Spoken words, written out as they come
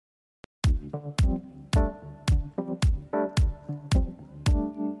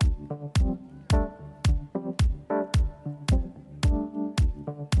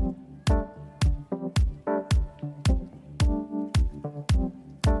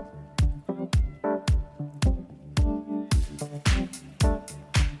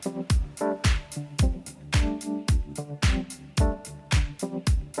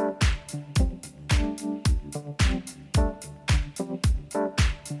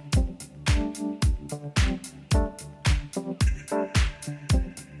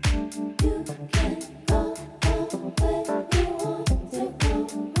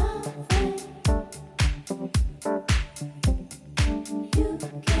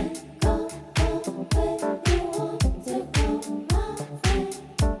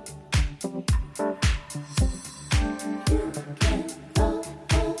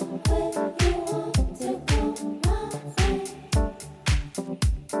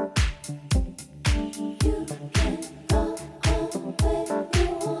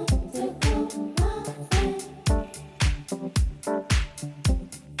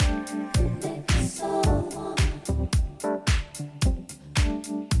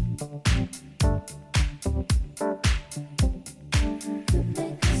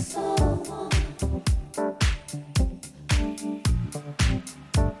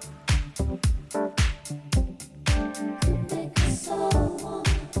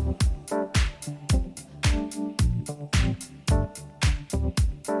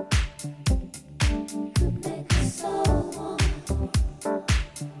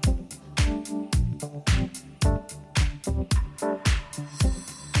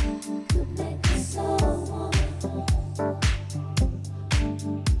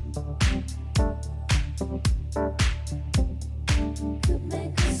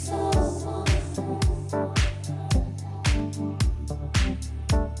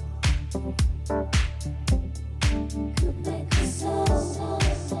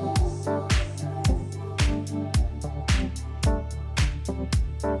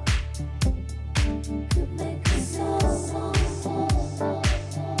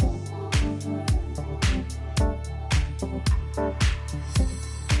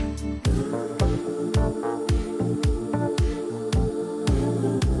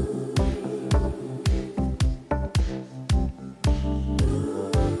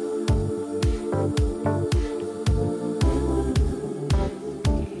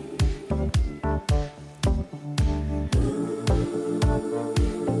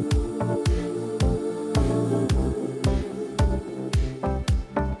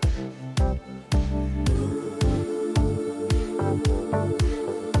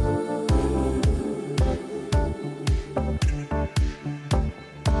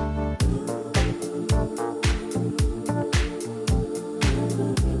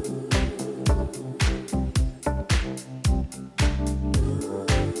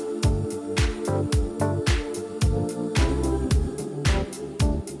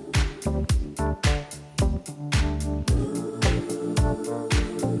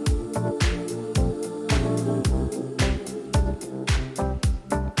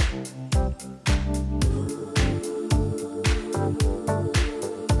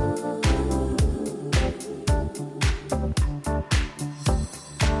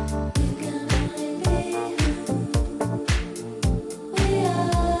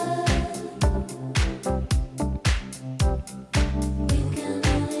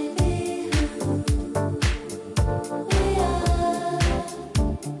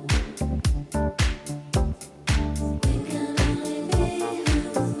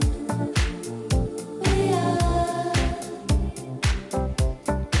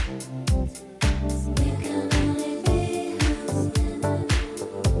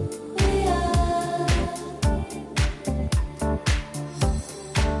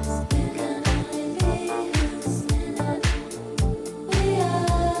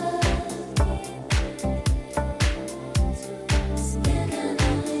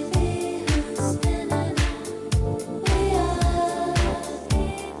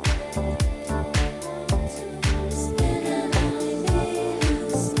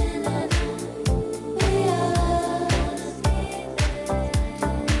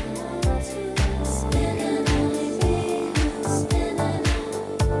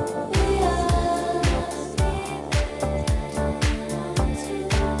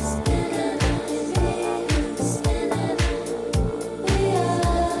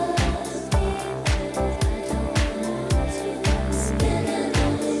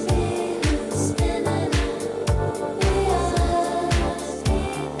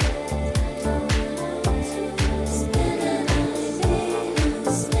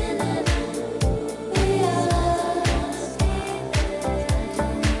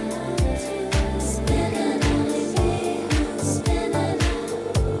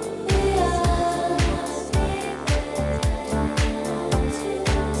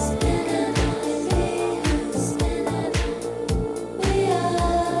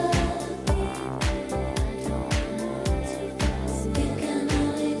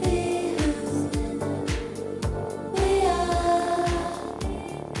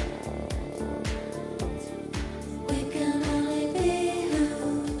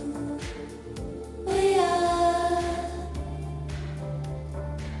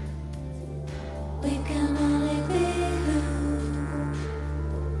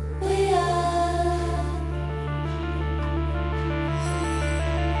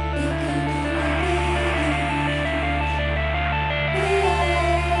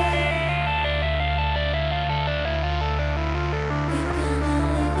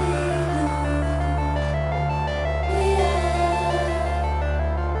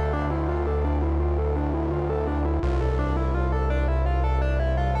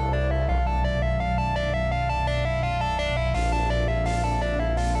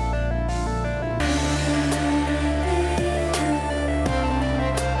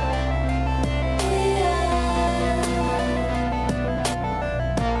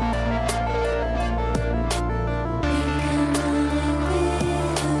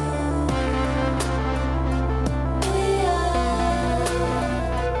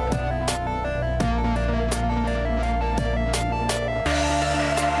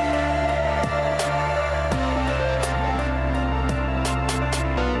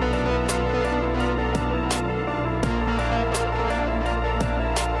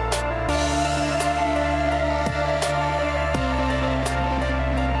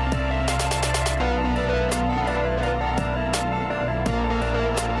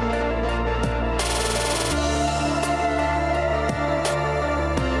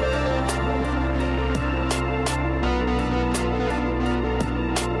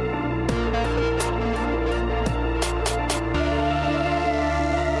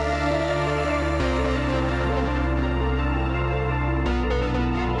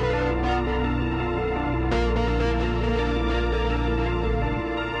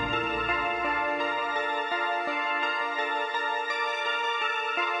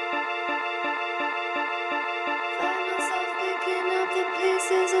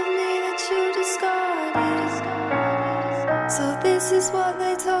is what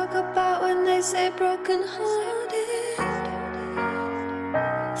they talk about when they say broken hearted.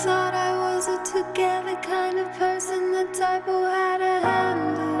 Thought I was a together kind of person, the type who had a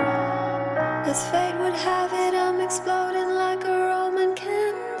handle. As fate would have it, I'm exploding like a Roman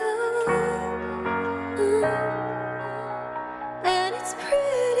candle. And it's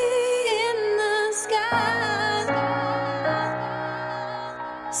pretty in the sky.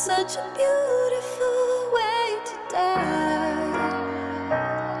 Such a beautiful way to die.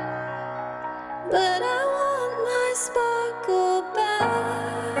 But I want my sparkle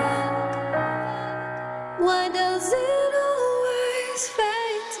back. Why does it always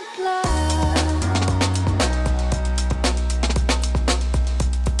fade to black?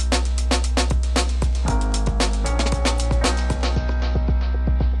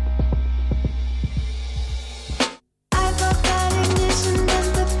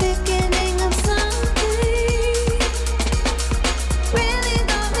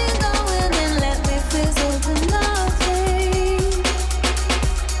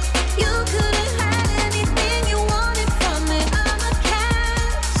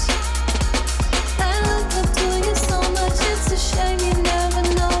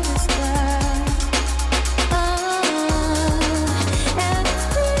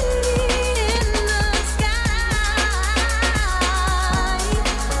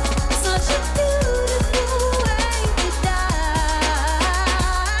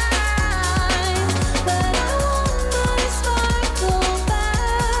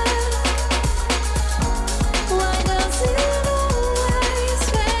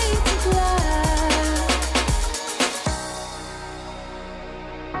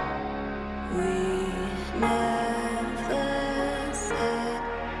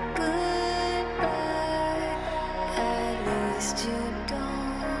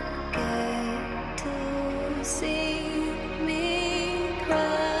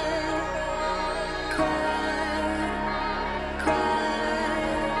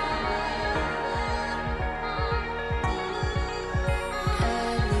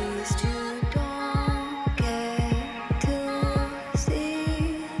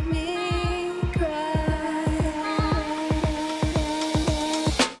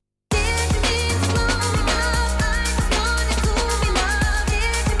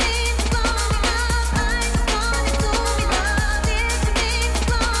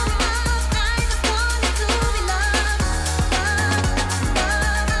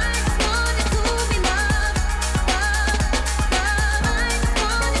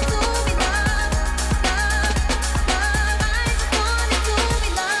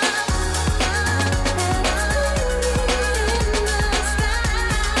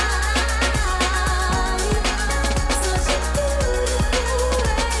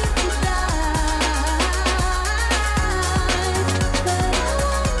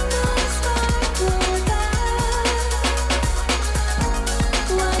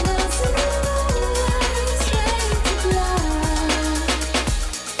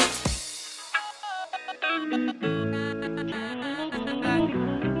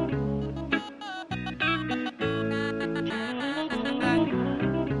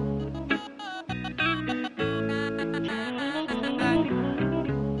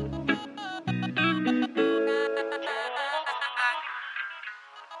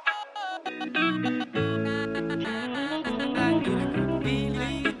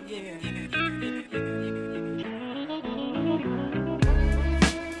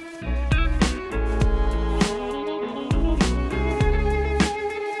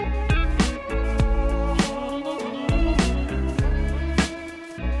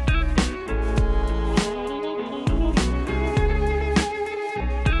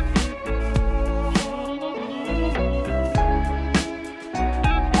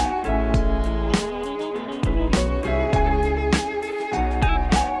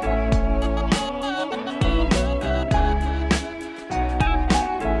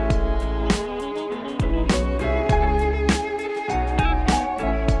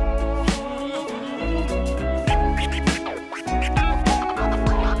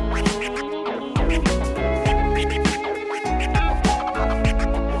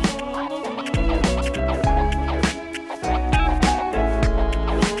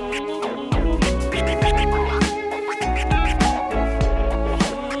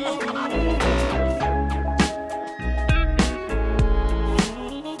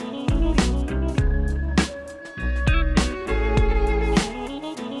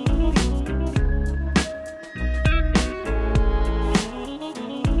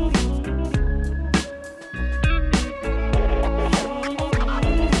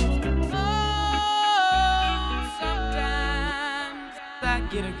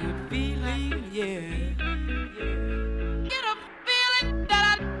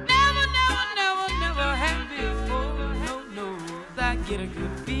 get a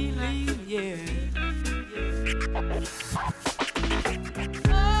good feeling, yeah.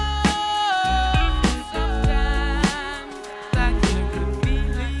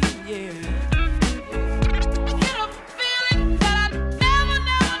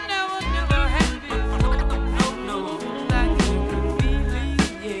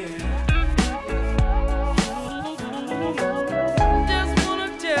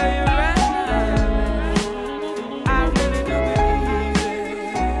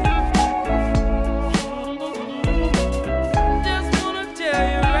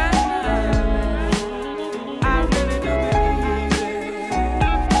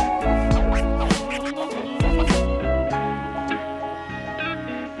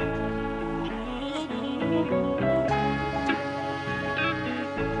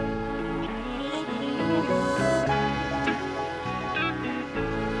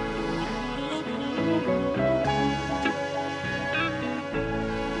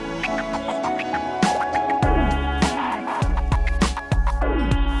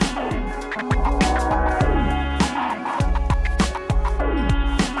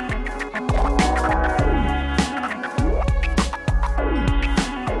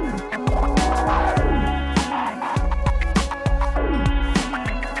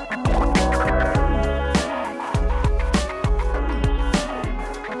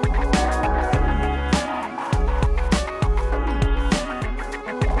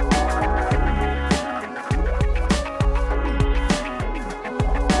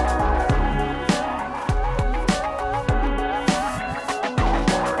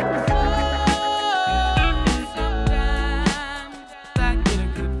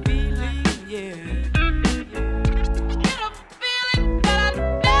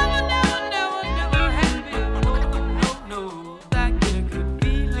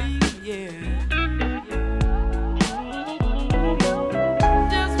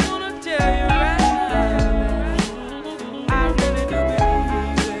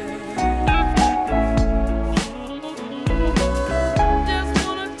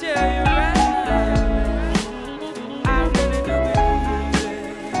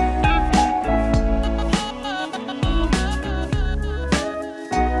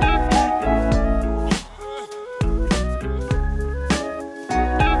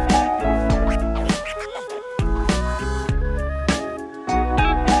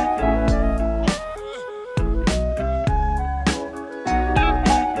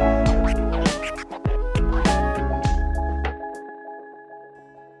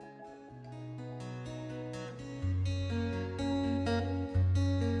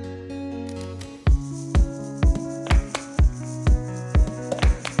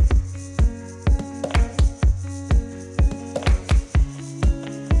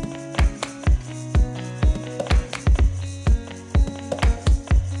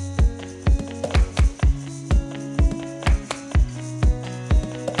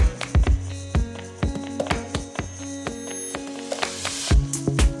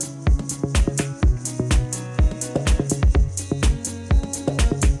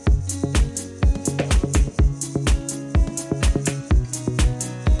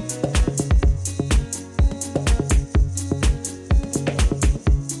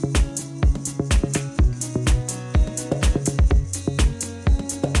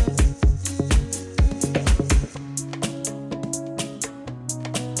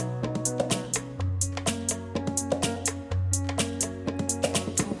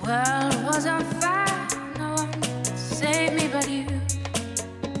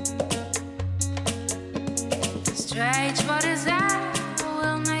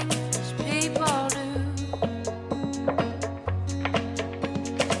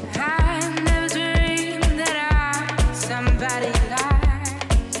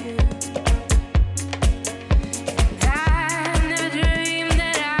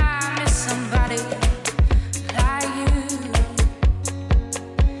 Like you,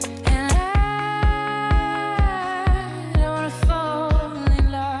 and I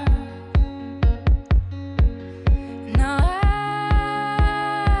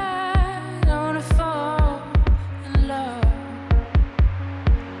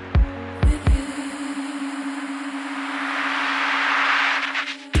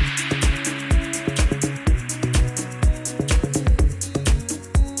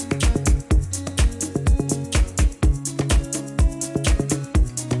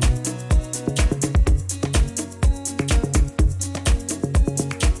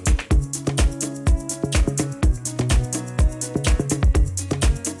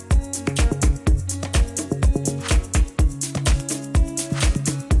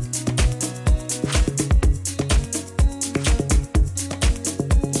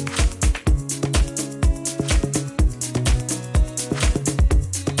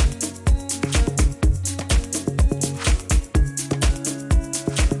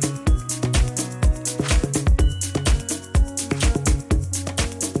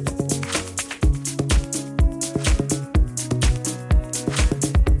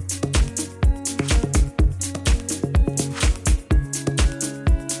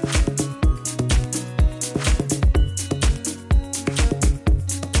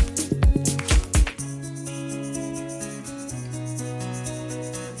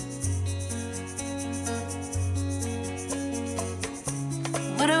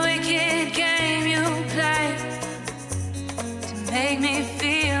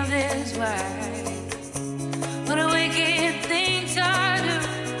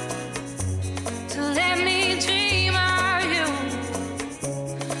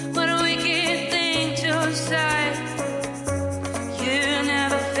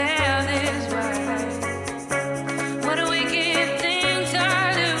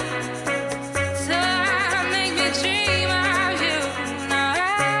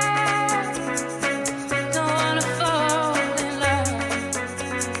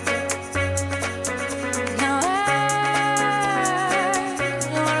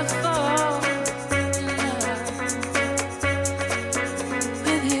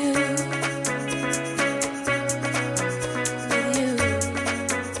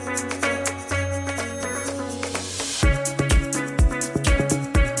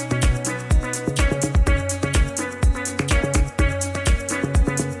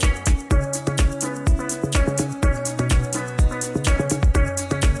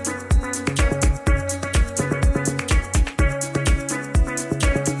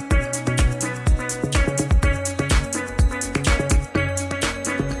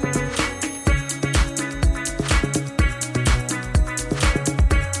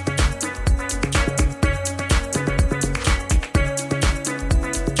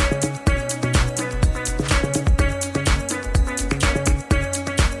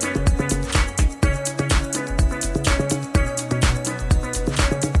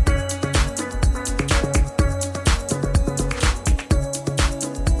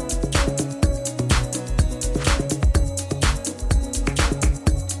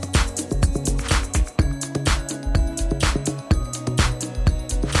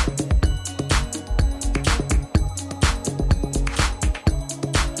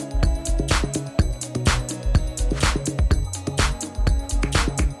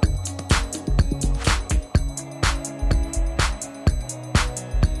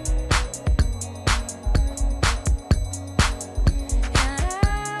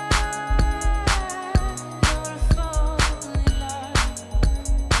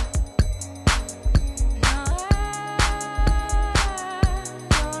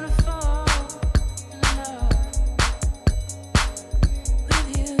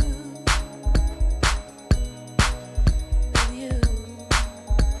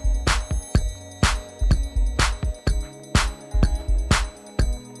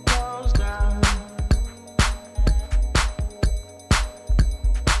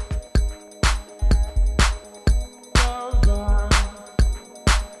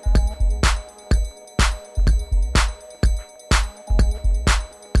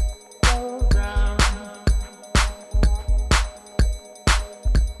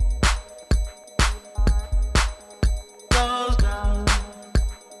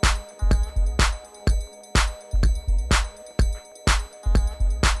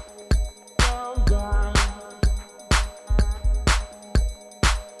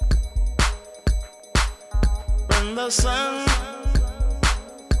the sun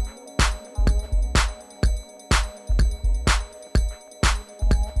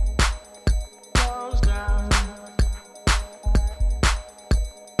goes down,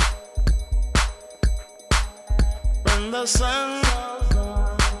 when the sun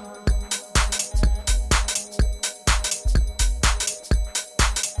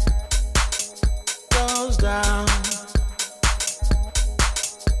goes down,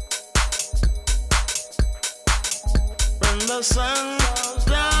 when the sun goes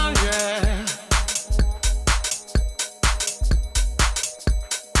down, yeah.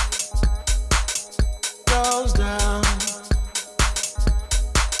 Goes down,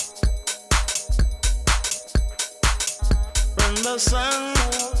 when the sun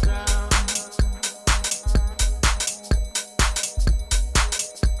goes down,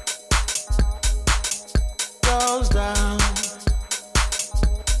 goes down,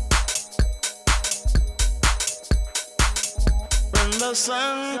 when the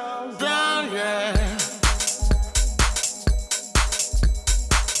sun goes down, yeah.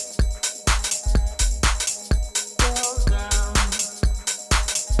 Goes down,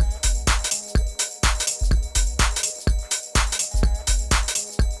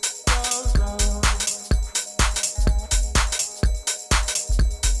 goes down,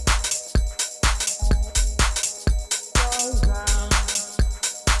 goes down,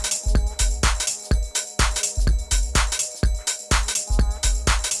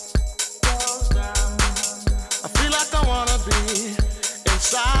 goes down. I feel like I wanna be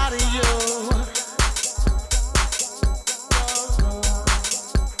inside of you. Goes down.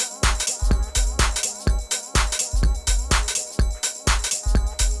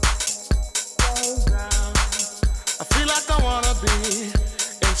 I feel like I wanna be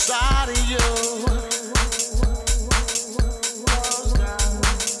inside of you. Goes down.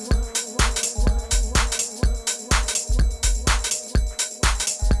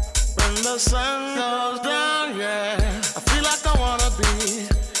 When the sun goes down, yeah. I feel like I wanna be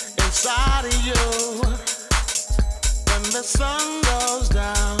inside of you. When the sun goes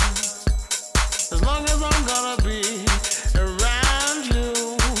down, as long as I'm gonna be around you.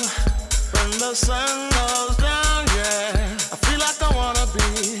 When the sun goes down, yeah. I feel like I wanna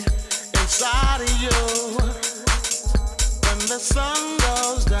be inside of you. When the sun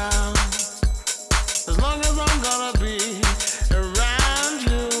goes down, as long as I'm gonna be around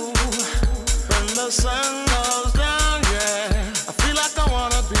you. When the sun goes down, yeah. I feel like I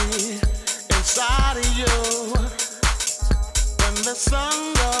wanna be inside of you. When the sun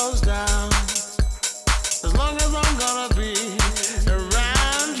goes down, as long as I'm gonna be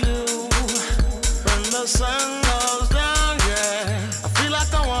around you. When the sun goes down, yeah. I feel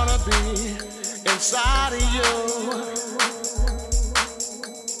like I wanna be inside of you.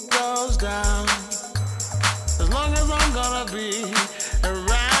 Goes down, as long as I'm gonna be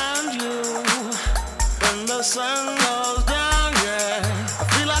around you. When the sun goes down, yeah. I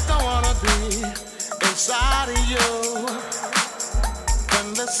feel like I wanna be inside of you. When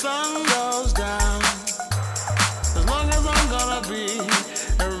the sun goes down, as long as I'm gonna be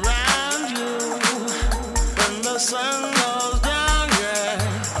around you. When the sun goes down, yeah.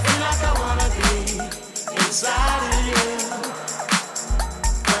 I feel like I wanna be inside of you.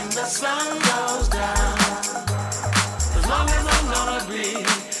 When the sun goes down, as long as I'm gonna be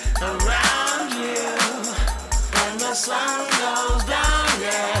around you. When the sun goes down,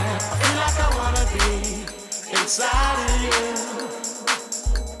 yeah. I feel like I wanna be inside of you.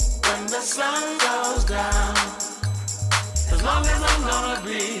 When the sun goes down, as long as I'm gonna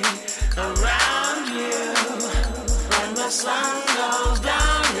be around you. When the sun goes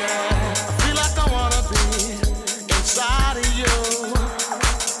down, yeah. I feel like I wanna be inside of you.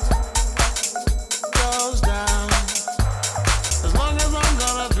 Goes down, as long as I'm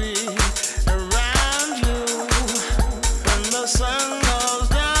gonna be around you. When the sun goes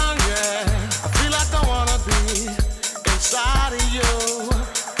down, yeah. I feel like I wanna be inside of you.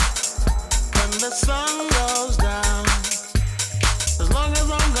 When the sun goes down, as long as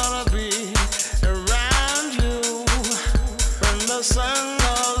I'm gonna be around you. When the sun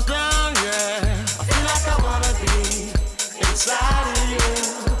goes down, yeah. I feel like I wanna be inside of you.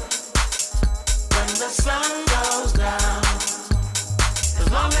 When the sun goes down, as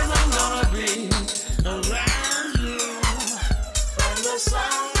long as I'm gonna be around you. When the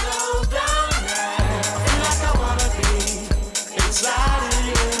sun goes down, yeah. I feel like I wanna be inside of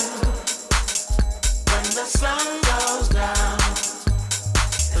you. When the sun goes down,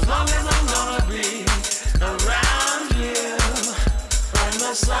 as long as I'm gonna be around you. When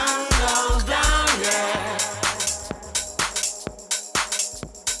the sun goes down, yeah.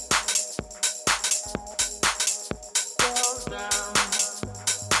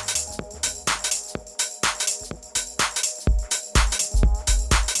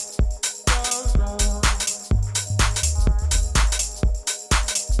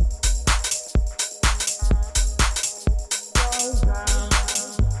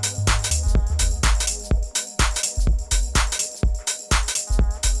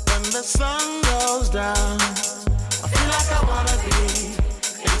 the sun goes down, I feel like I wanna be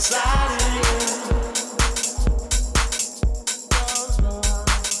inside of you. Goes down.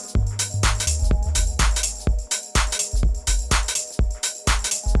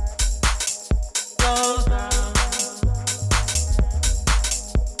 Goes down.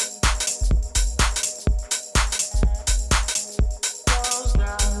 Goes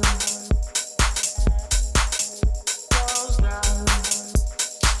down. Goes down. Goes down.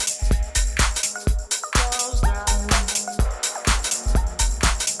 Goes down.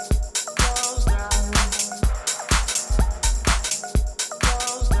 Goes down.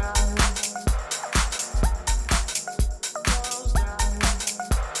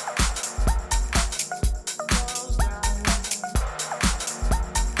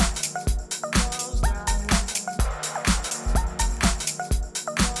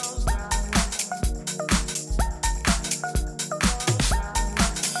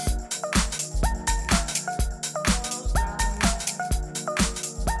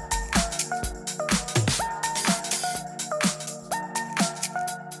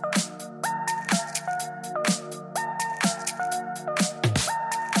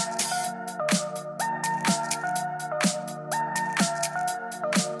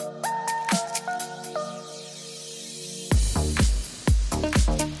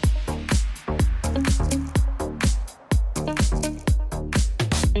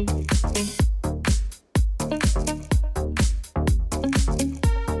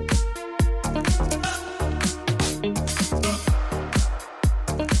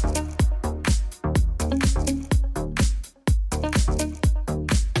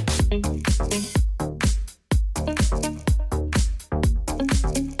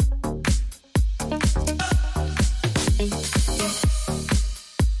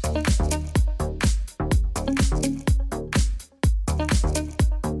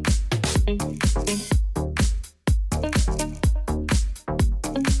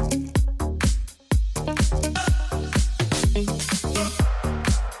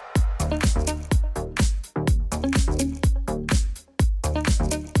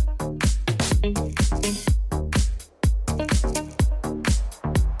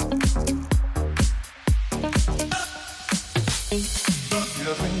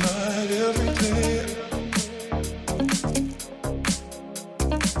 Every night, every day,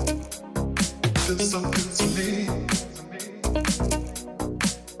 feels so good to me.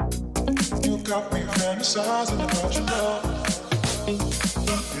 You got me fantasizing about your love.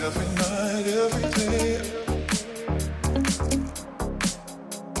 Every night, every day,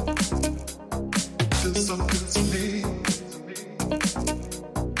 feels so good to me.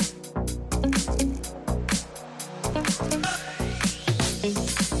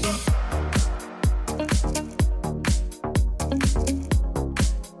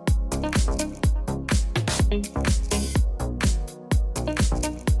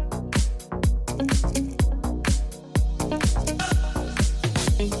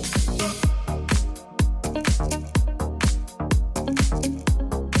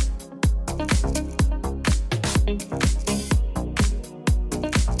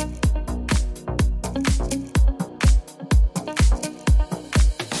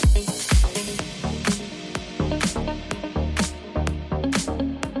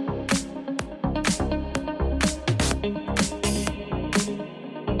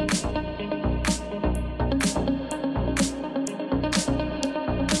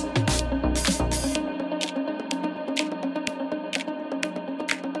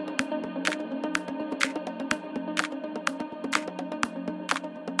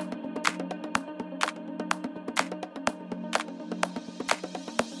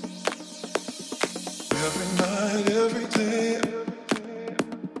 Every night, every day,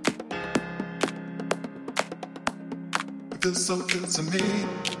 it feels so good to me.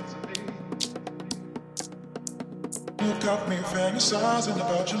 You got me fantasizing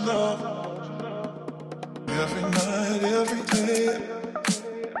about your love. Every night, every day,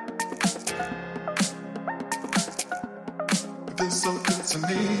 it feels so good to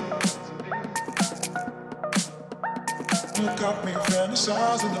me. You got me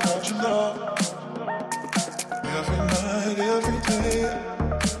fantasizing about your love. Every night, every day,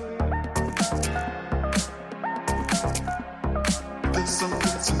 feels so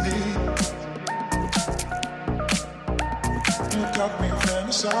good to me. You got me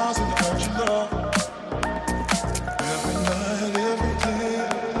fantasizing about your love. Every night, every day.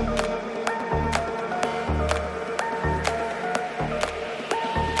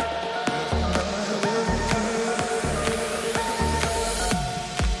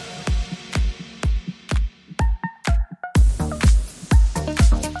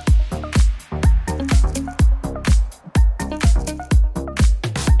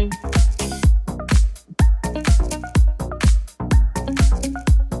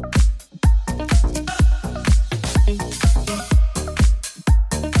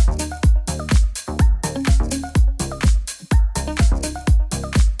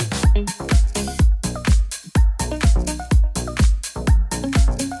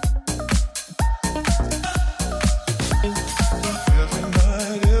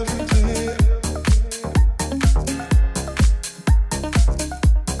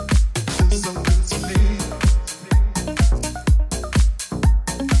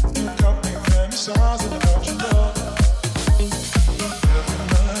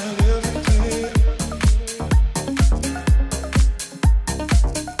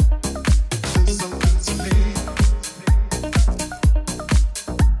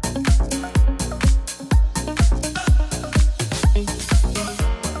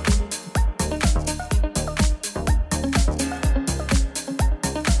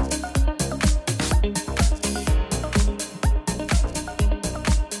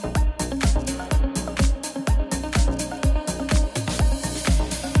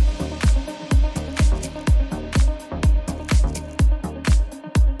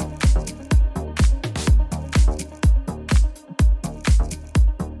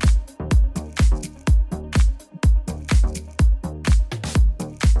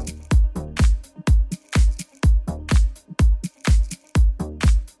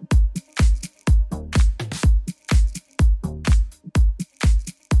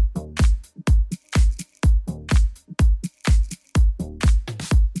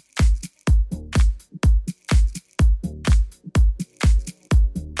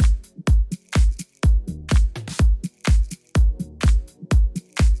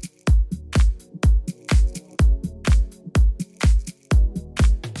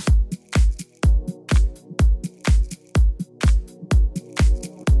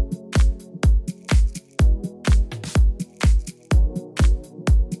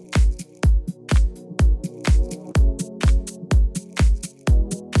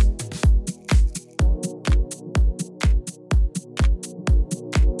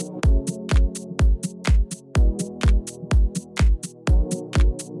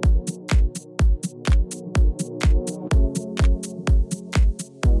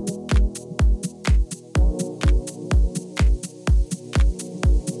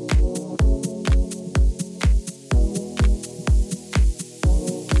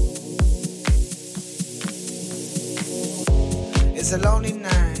 It's a lonely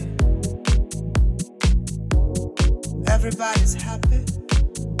night. Everybody's happy.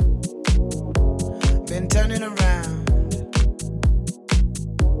 Been turning around,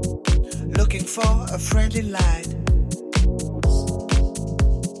 looking for a friendly light.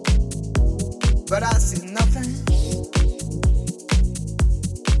 But I see nothing.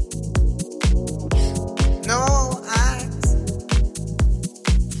 No eyes.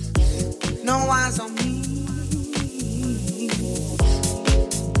 No eyes on me.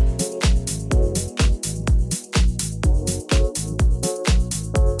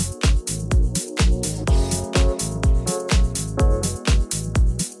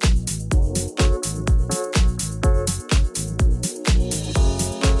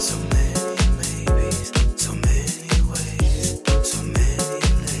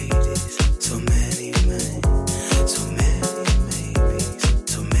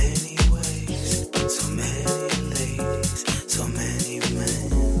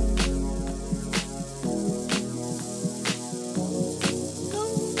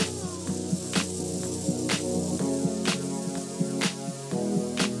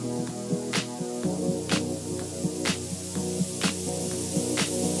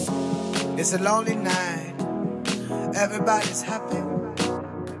 It's a lonely night. Everybody's happy.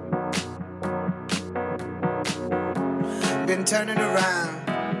 Been turning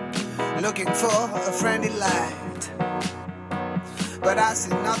around, looking for a friendly light. But I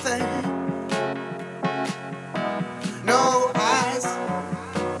see nothing. No eyes.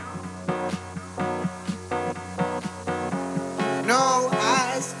 No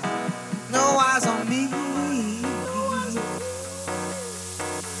eyes. No eyes on me.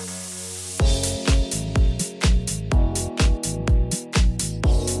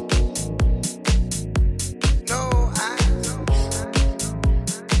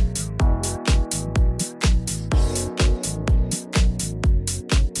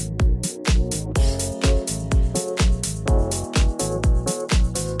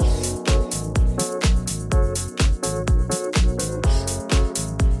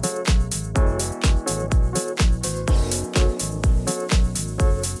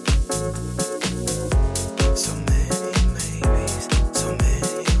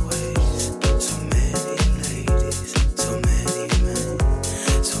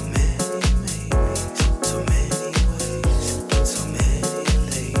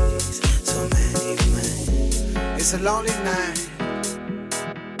 It's a lonely night.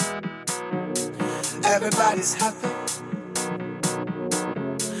 Everybody's happy.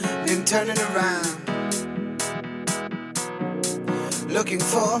 Been turning around, looking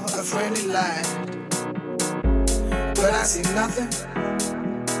for a friendly light. But I see nothing.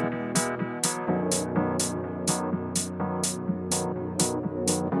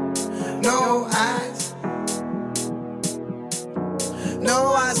 No eyes,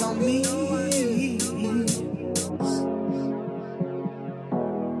 no eyes on me.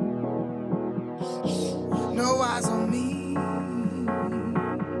 No eyes on me.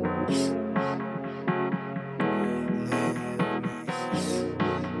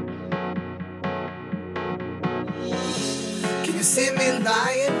 Can you see me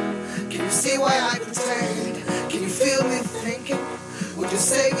lying? Can you see why I pretend? Can you feel me thinking? Would you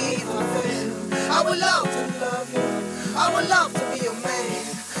save me if I fail? I would love to love you. I would love to be your man.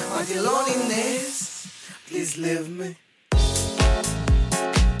 But your loneliness, please leave me.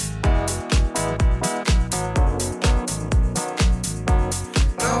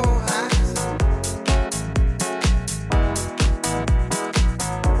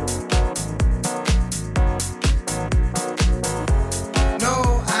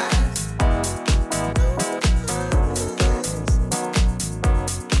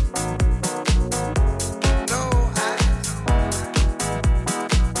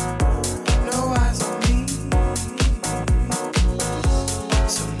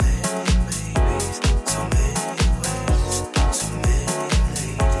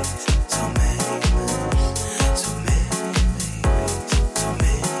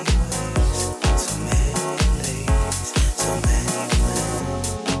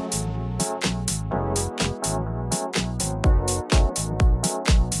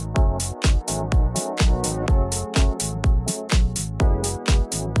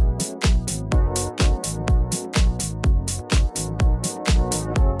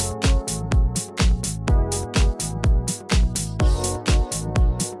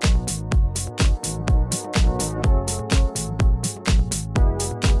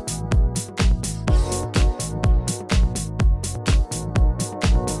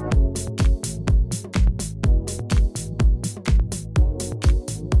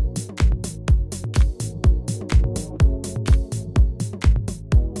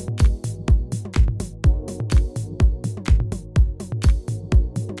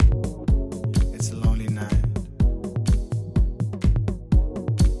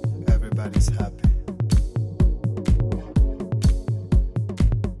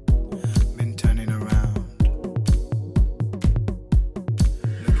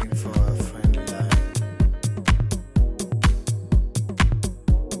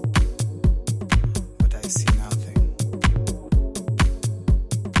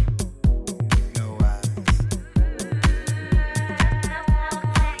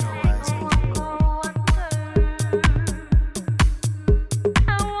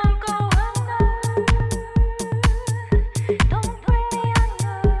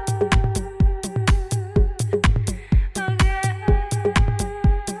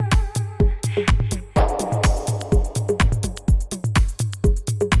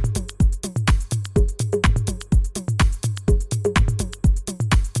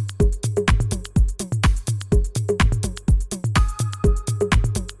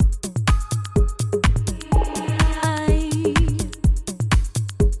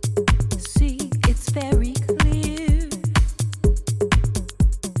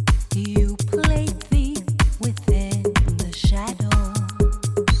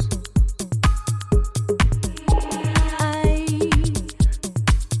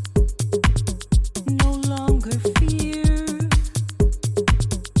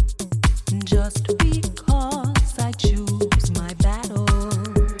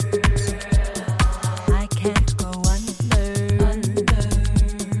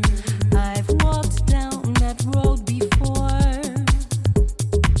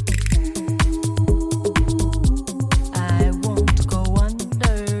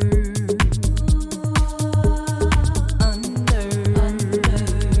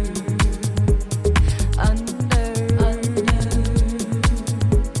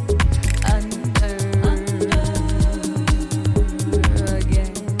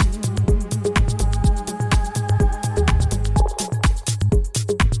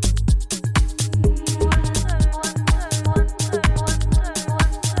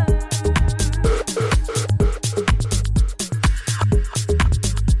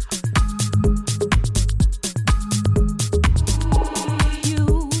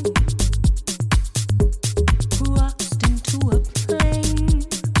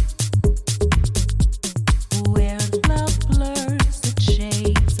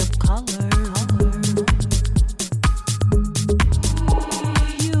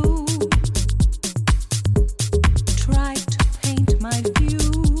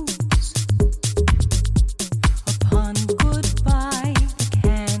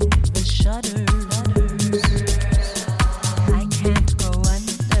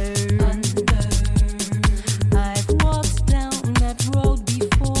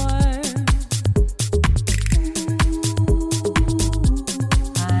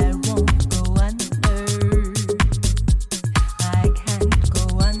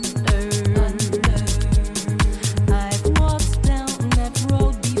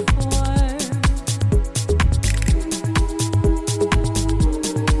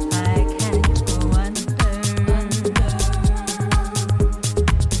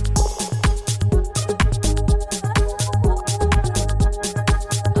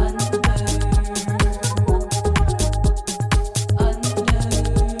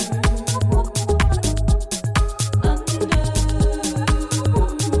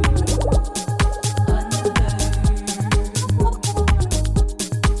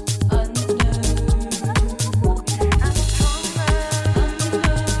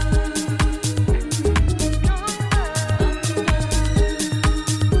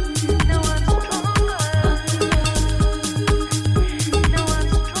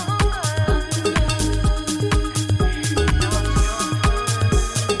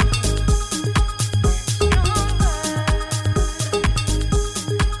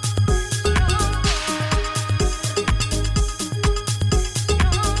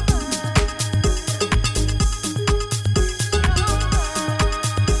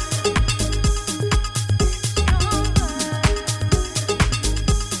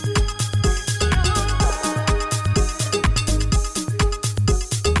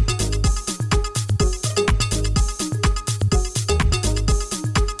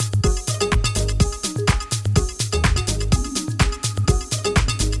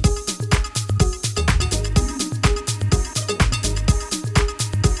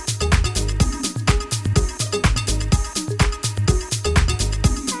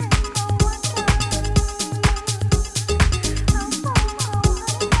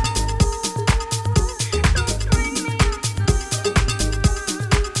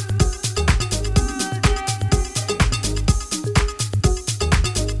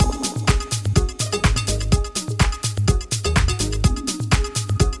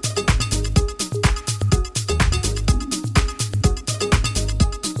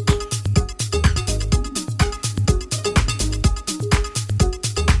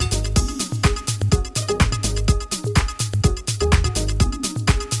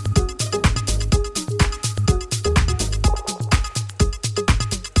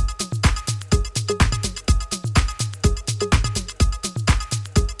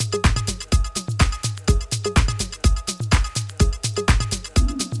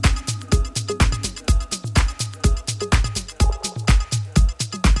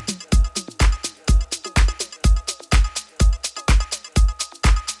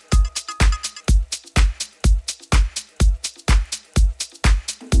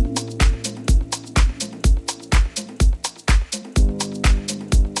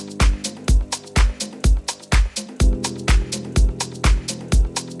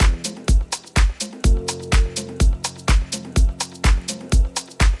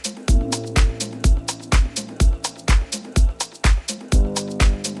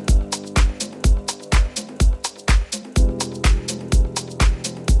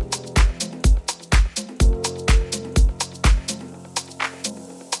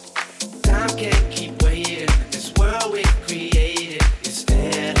 can't keep waiting. This world we created is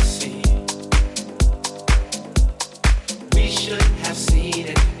there to see. We should have seen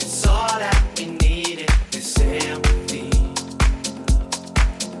it. It's all that we needed. This empathy.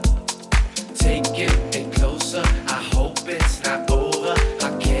 Taking it closer. I hope it's not over.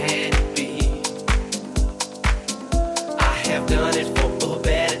 How can it be? I have done it for a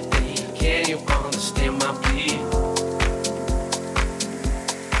better day. Can you understand my plea?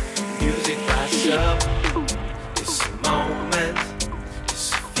 Music rise up. It's a moment.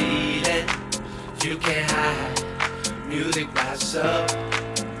 It's a feeling you can't hide. Music rise up.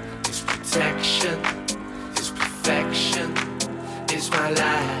 It's protection. It's perfection. It's my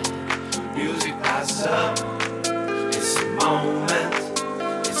life. Music rise up. It's a moment.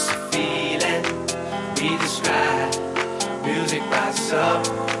 It's a feeling we describe. Music rise up.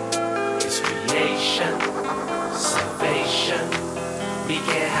 It's creation. Salvation. We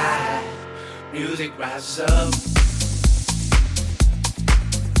can't hide. Music rise up.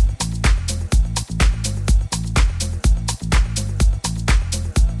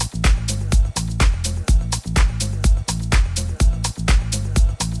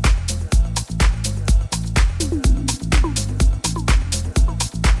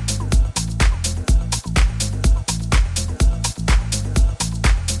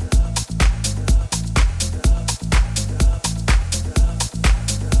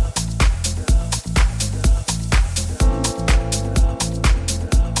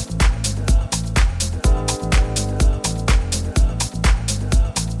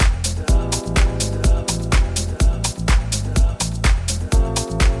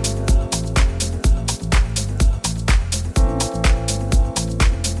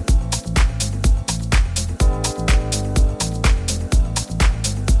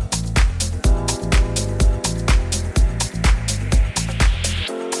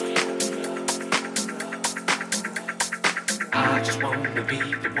 I just want to be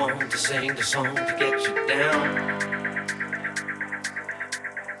the one to sing the song to get you down.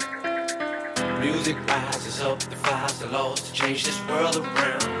 Music rises up, defies the laws to change this world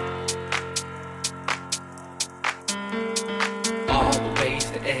around. All the ways,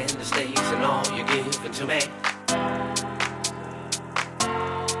 the endless days, and all you're giving to me.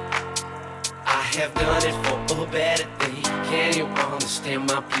 I have done it for a better day. Can you understand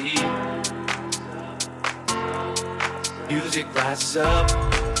my plea? Music rises up.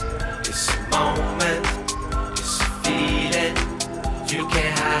 It's a moment. It's a feeling you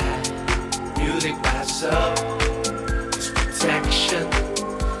can't hide. Music rises up. It's protection.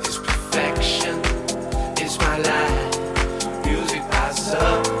 It's perfection. It's my life. Music rises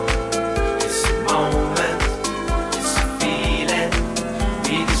up. It's a moment. It's a feeling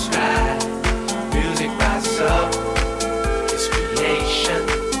we describe. Music rises up. It's creation.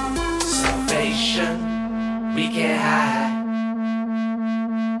 Salvation. We can't hide.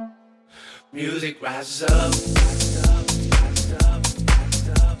 Music rises up.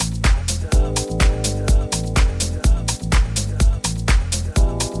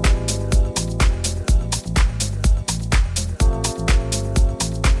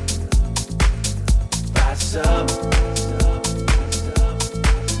 Rise up.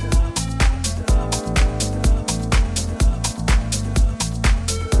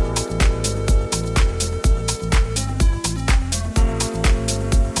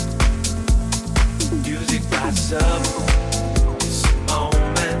 Music rises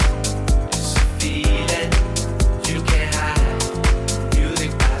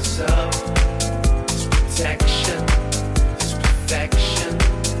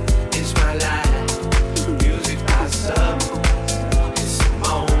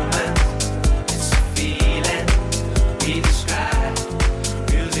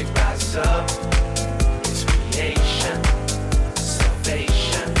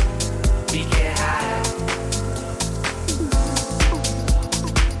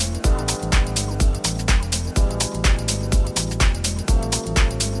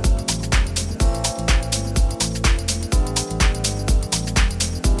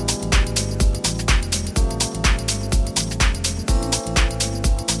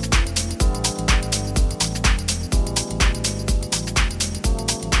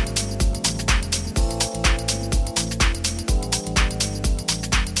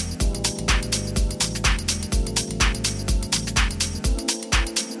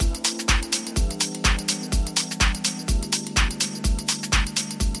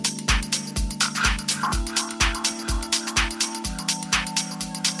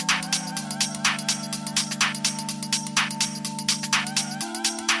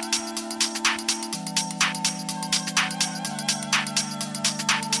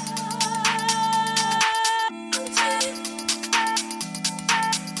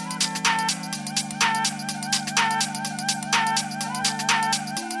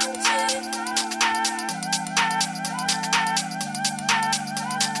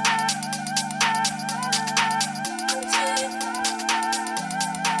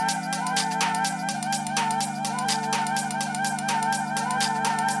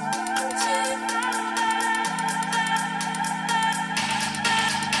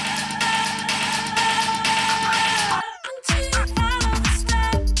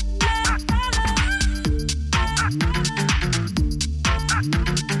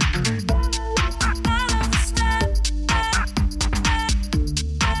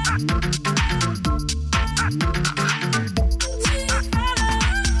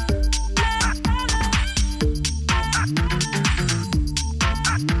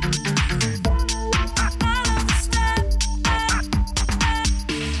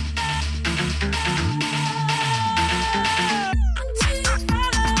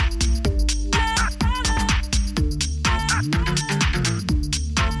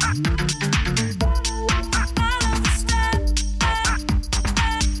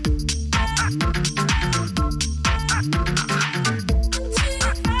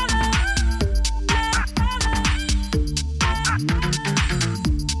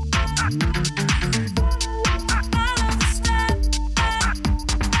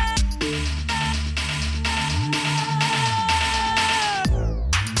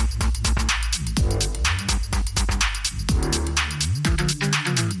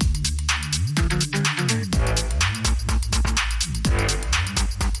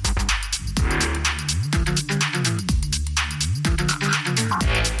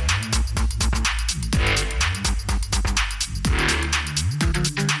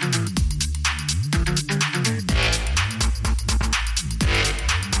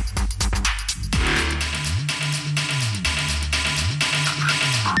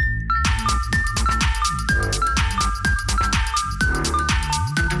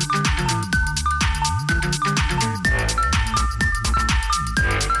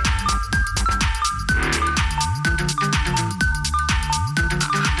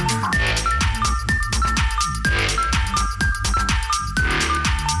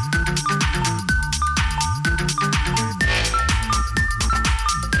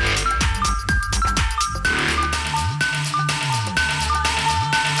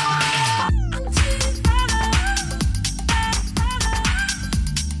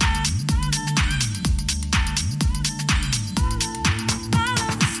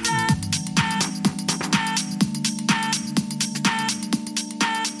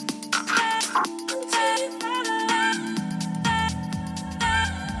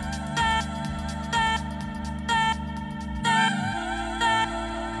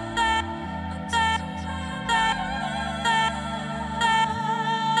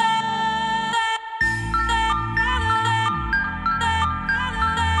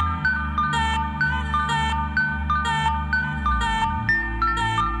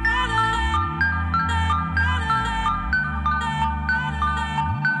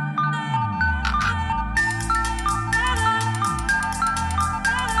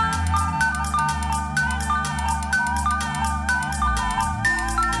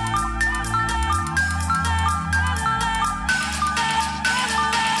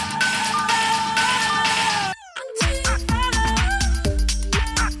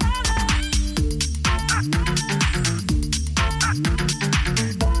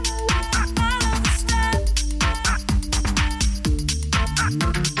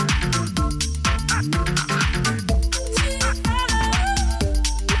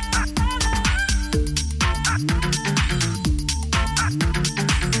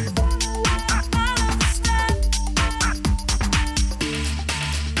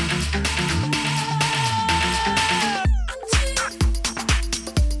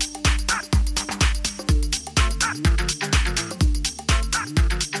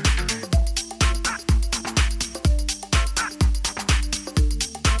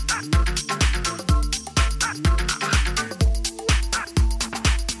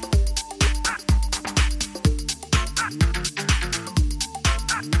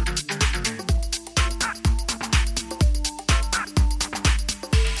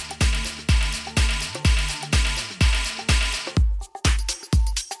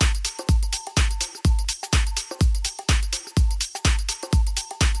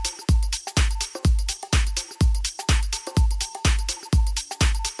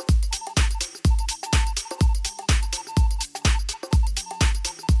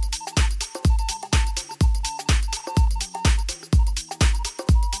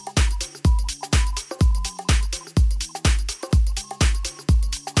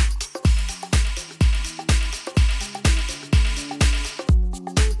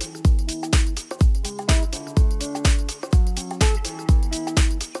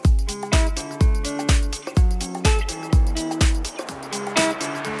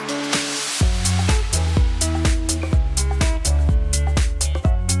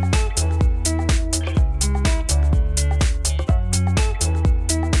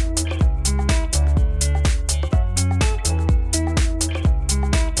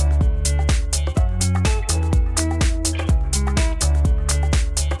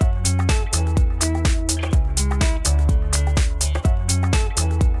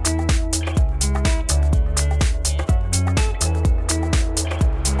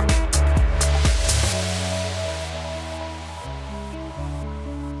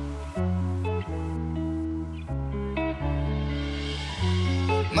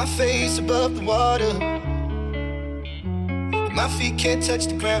My face above the water. My feet can't touch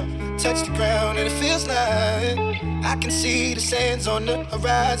the ground, and it feels like I can see the sands on the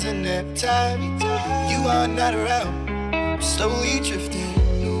horizon every time you are not around. I'm slowly drifting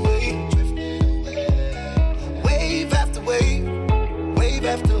away, wave after wave, wave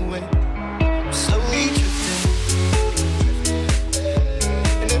after wave. I'm slowly drifting,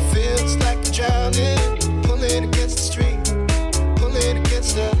 and it feels like I'm drowning, pulling against the stream, pulling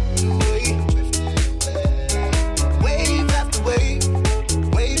against the wave. Wave,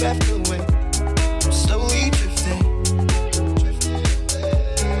 wave after wave, I'm slowly drifting,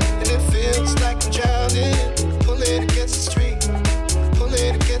 and it feels like I'm drowning, pulling against the stream,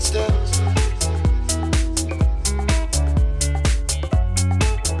 pulling against us.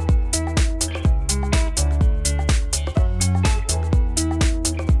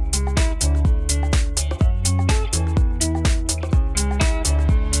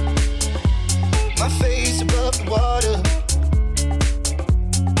 My face above the water.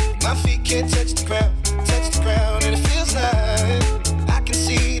 My feet can't touch the ground, and it feels like I can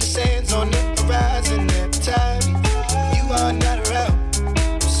see the sands on the horizon every time you are not around.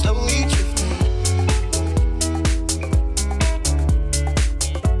 I'm slowly drifting,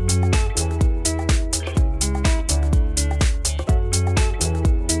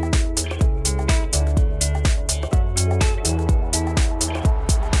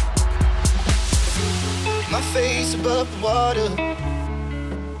 my face above the water.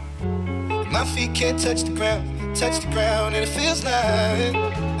 My feet can't touch the ground, and it feels like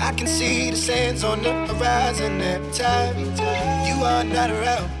I can see the sands on the horizon every time you are not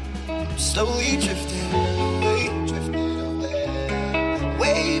around. I'm slowly drifting away,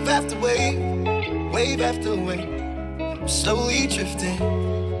 wave after wave, wave after wave. I'm slowly drifting,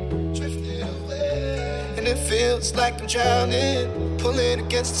 and it feels like I'm drowning, pulling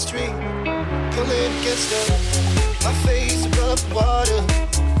against the stream, pulling against the. My face above the water.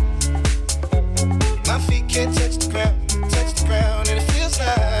 My feet can't touch the ground, and it feels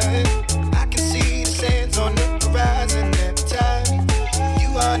like I can see the sands on the horizon every time you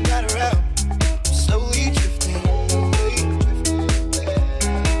are not around. I'm slowly drifting away,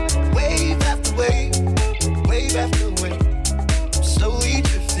 wave after wave, wave after wave. I'm slowly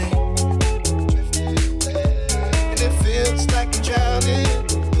drifting, and it feels like I'm drowning,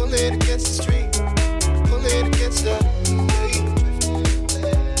 pulling against the stream, pulling against the wave.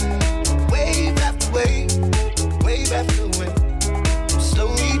 Wave, wave after wave, I'm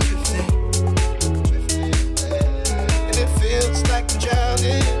slowly drifting, and it feels like I'm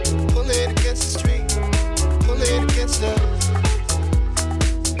drowning, pulling against the stream, pulling against the.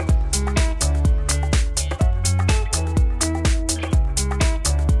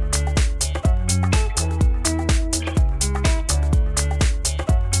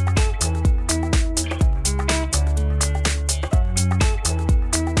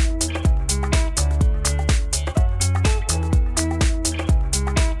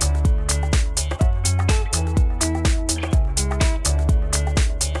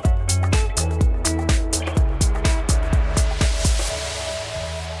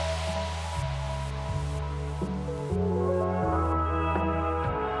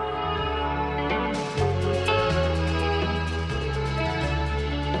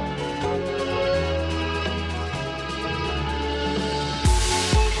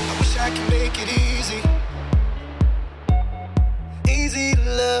 I can make it easy, easy to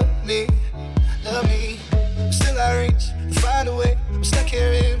love me, but still I reach and find a way. I'm stuck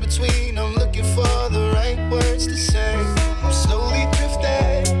here in between, I'm looking for the right words to say. I'm slowly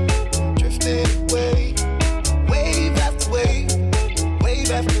drifting, drifting away, wave after wave,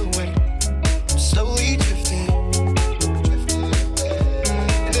 wave after wave. I'm slowly drifting,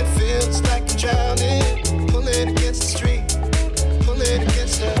 and it feels like I'm drowning, pulling against the stream, pulling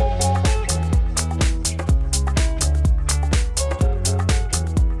against the.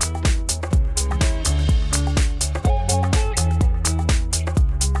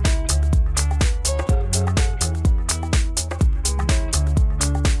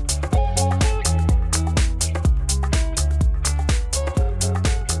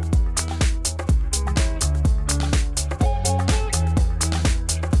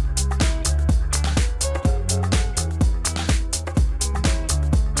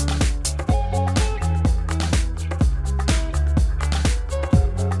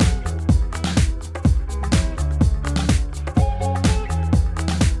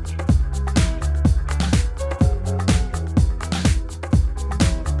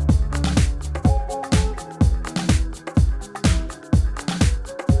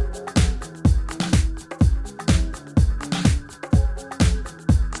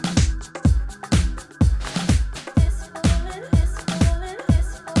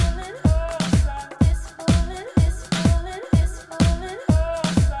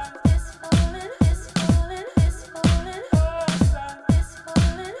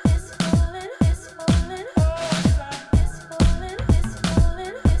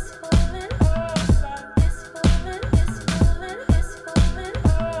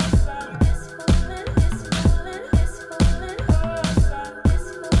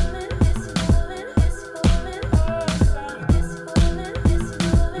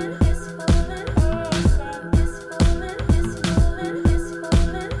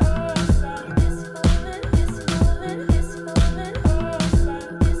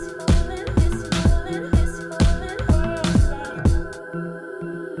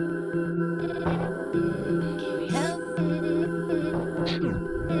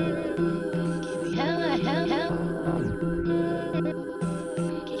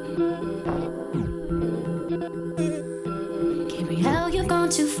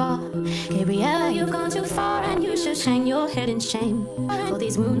 too far. Gabrielle, you've gone too far, and you should hang your head in shame. For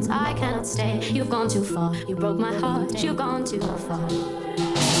these moons I cannot stay. You've gone too far, you broke my heart, you've gone too far.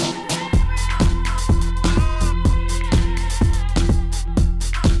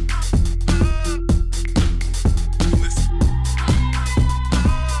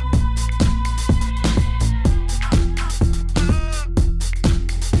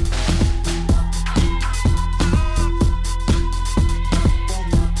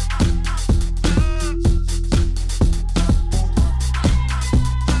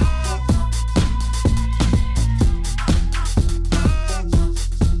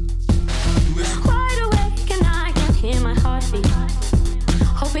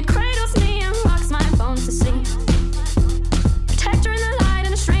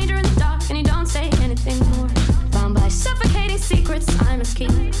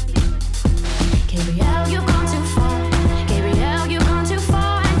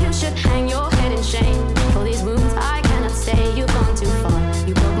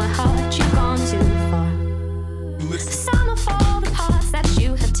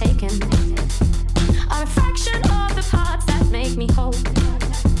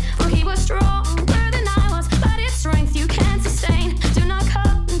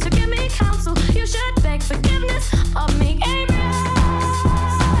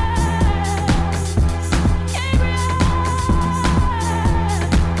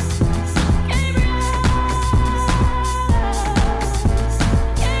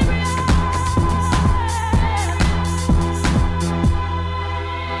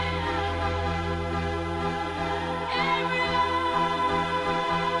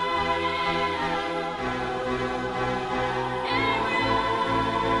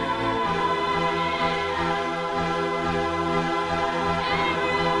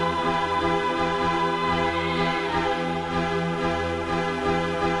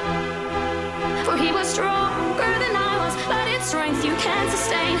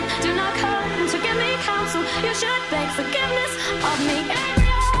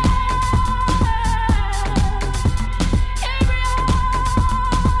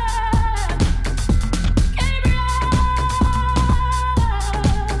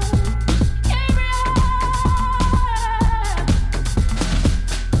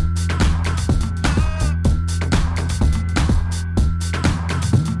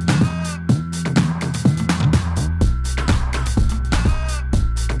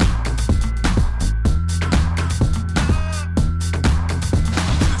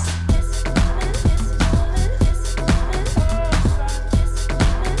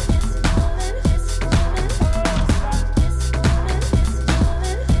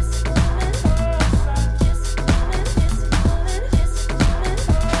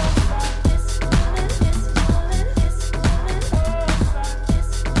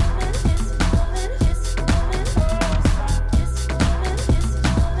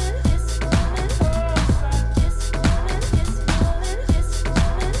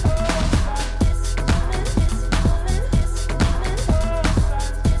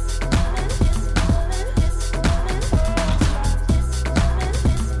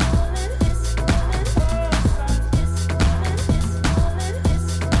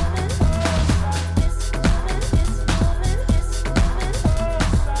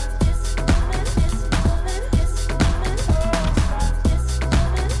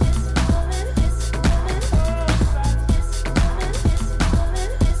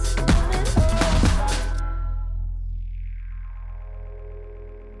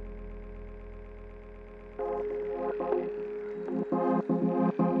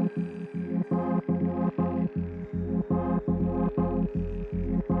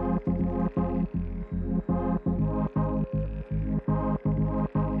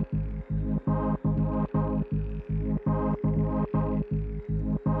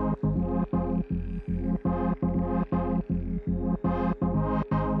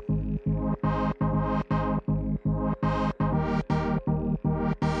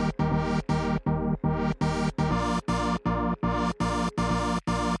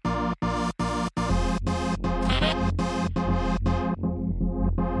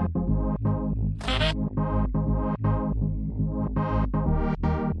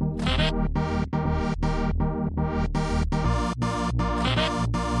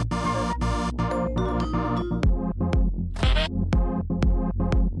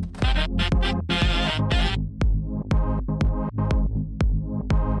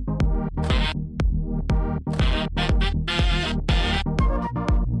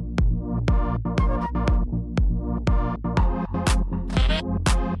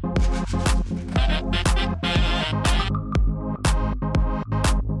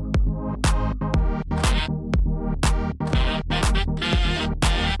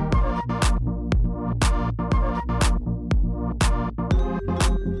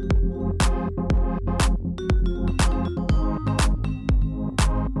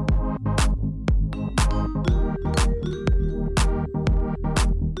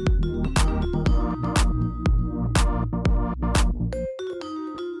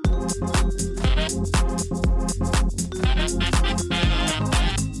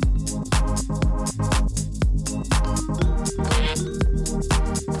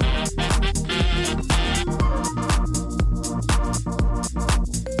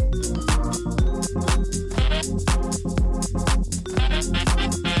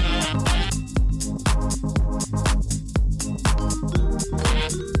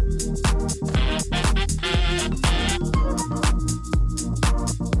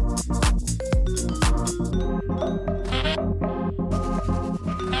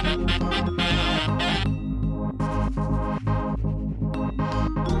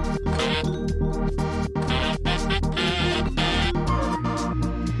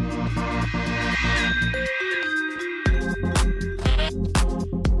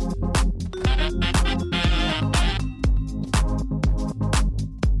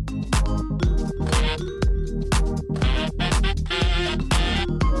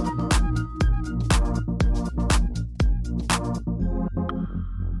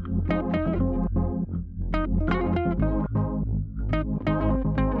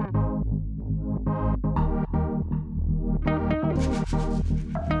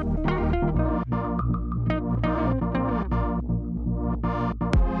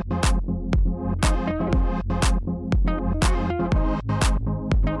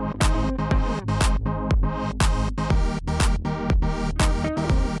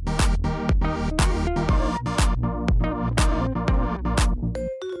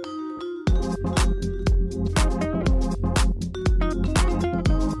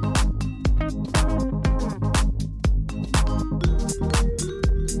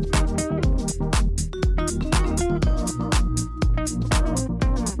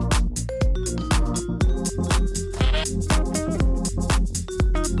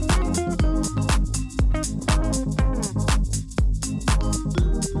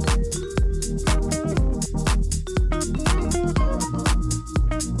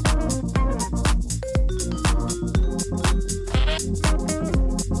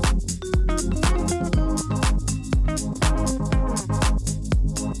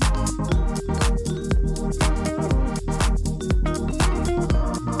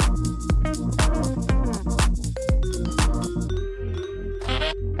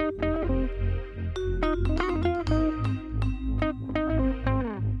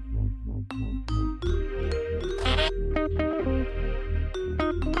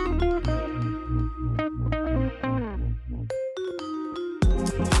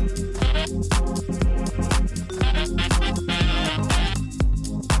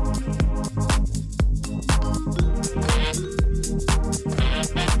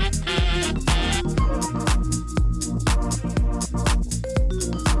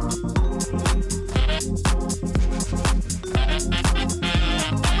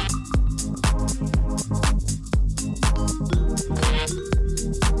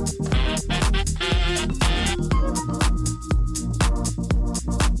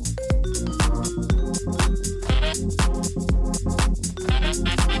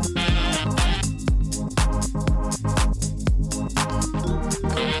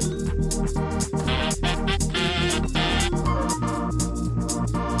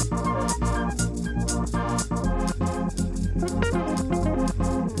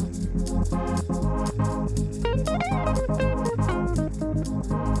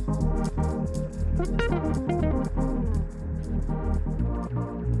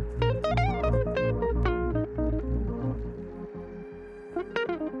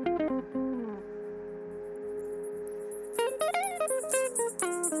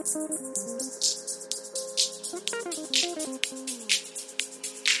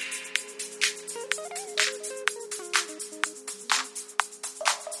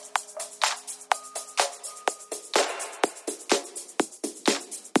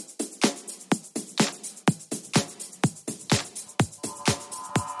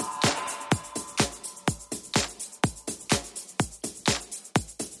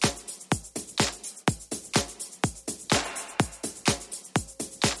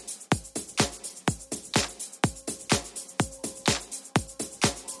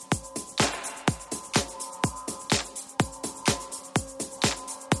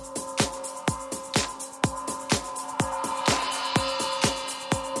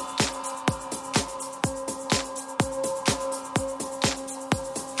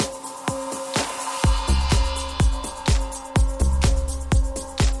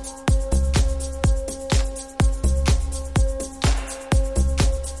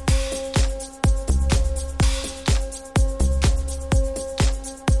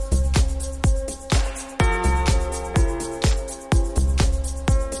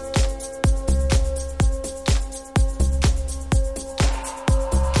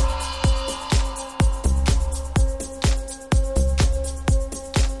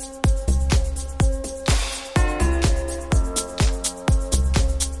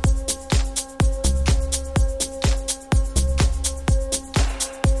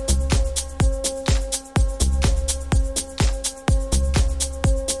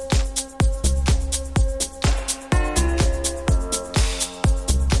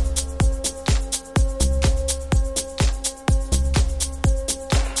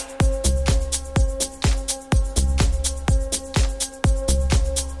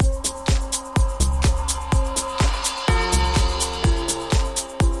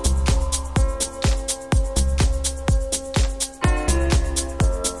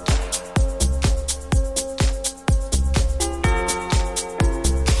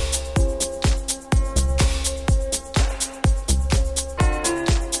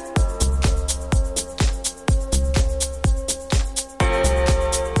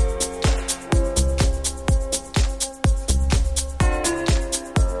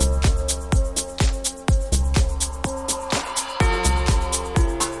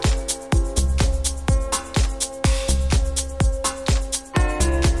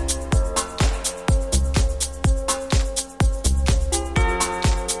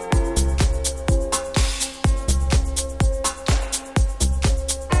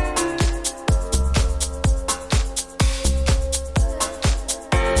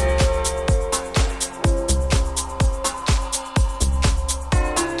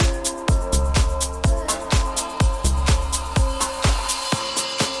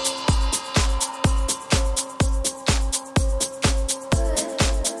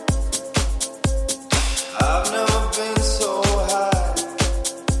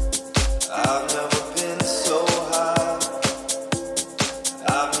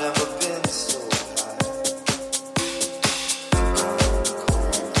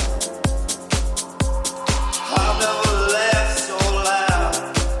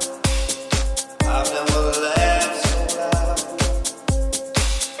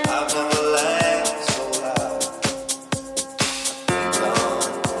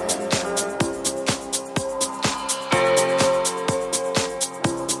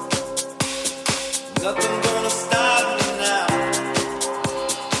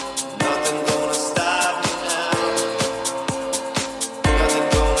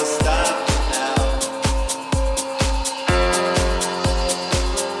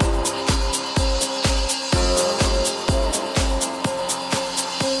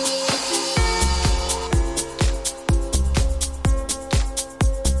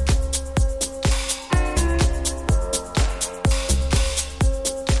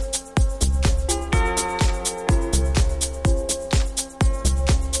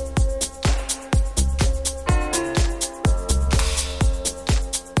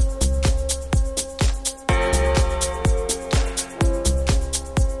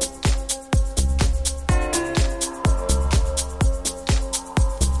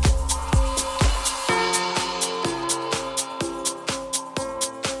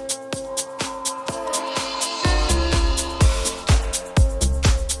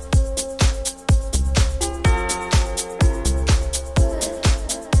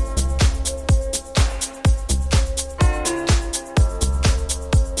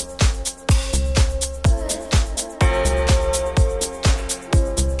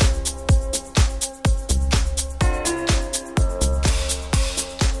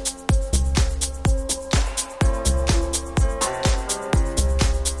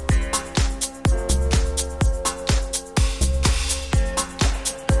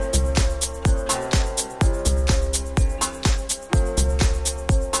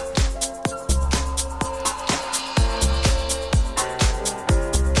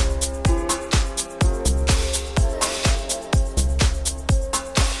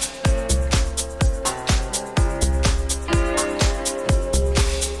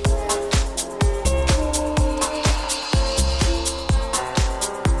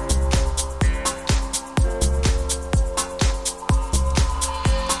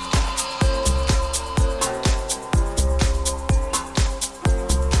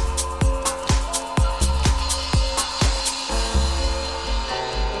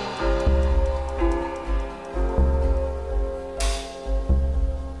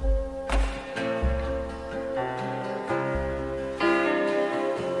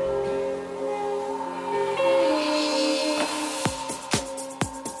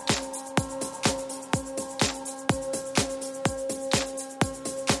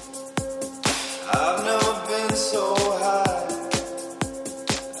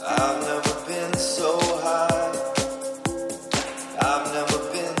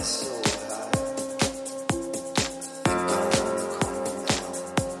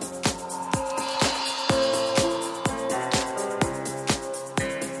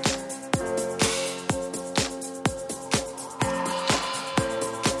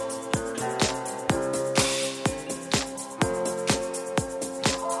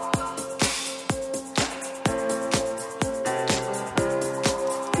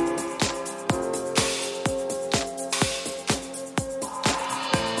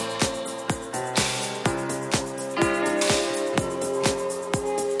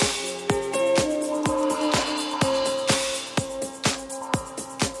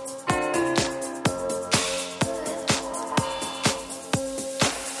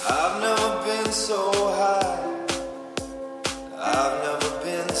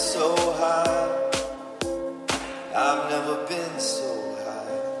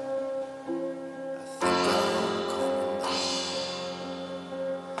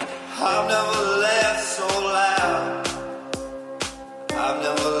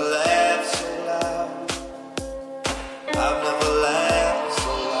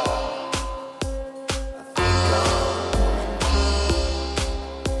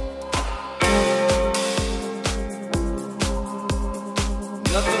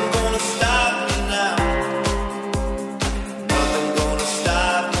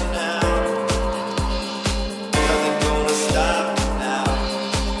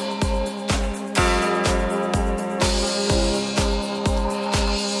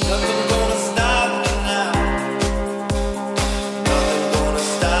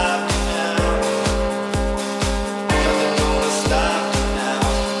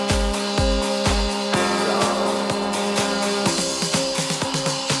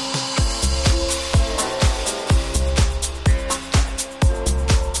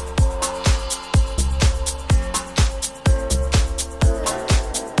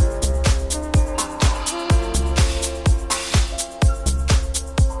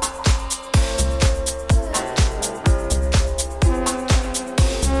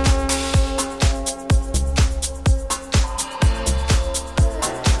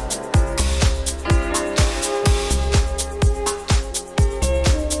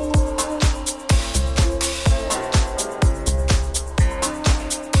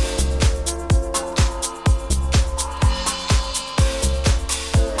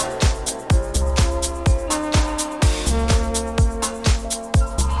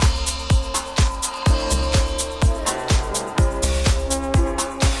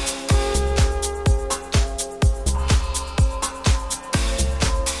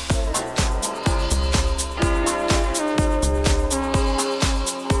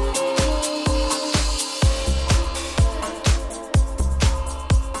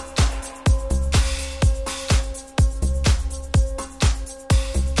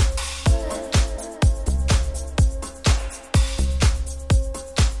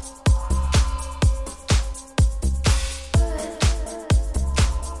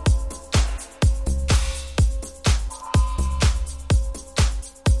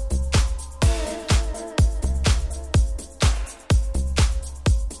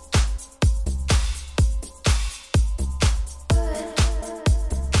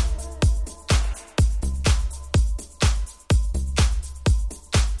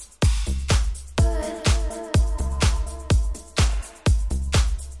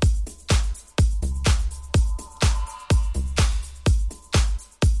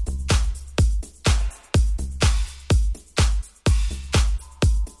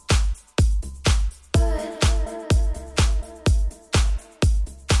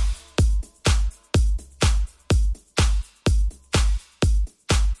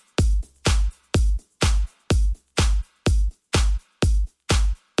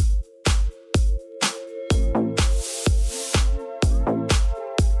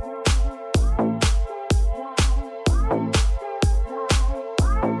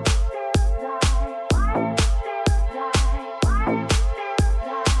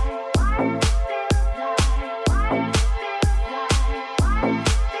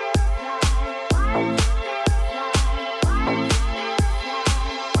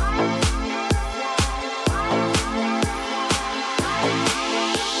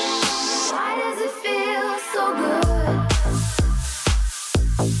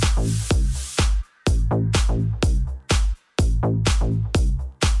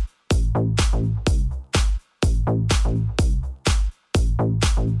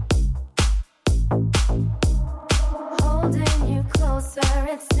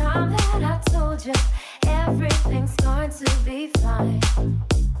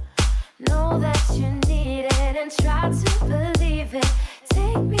 try to believe it.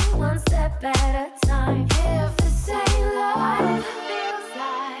 Take me one step at a time. If this ain't love, why does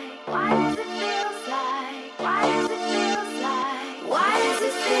it feel like? Why does it feel like? Why does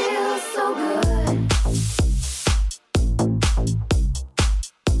it feel so good?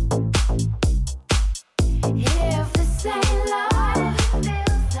 If this ain't love,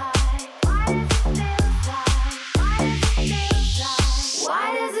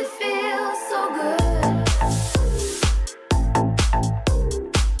 why does it feel so good?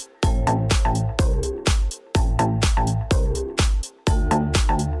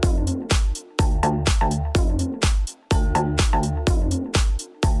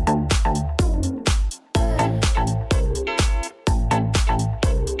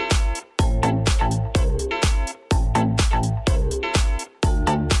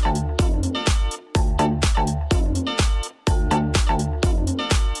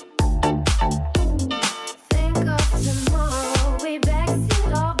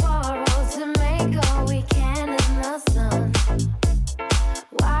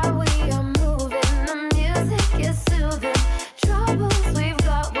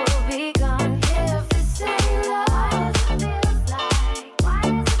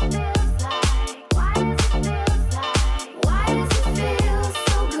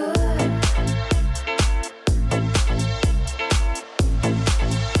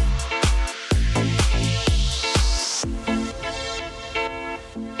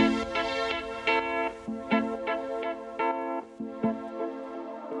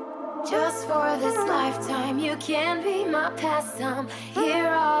 Just for this lifetime, you can be my pastime. Here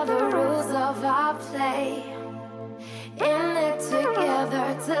are the rules of our play. In it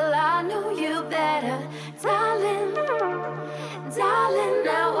together till I know you better. Darling, darling,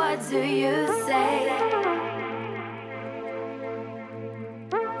 now what do you say?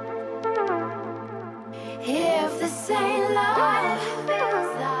 If this ain't love,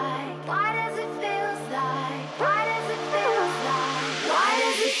 feels like, why does it feel like? Why does it feel like? Why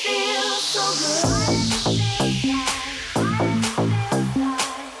does it feel so good?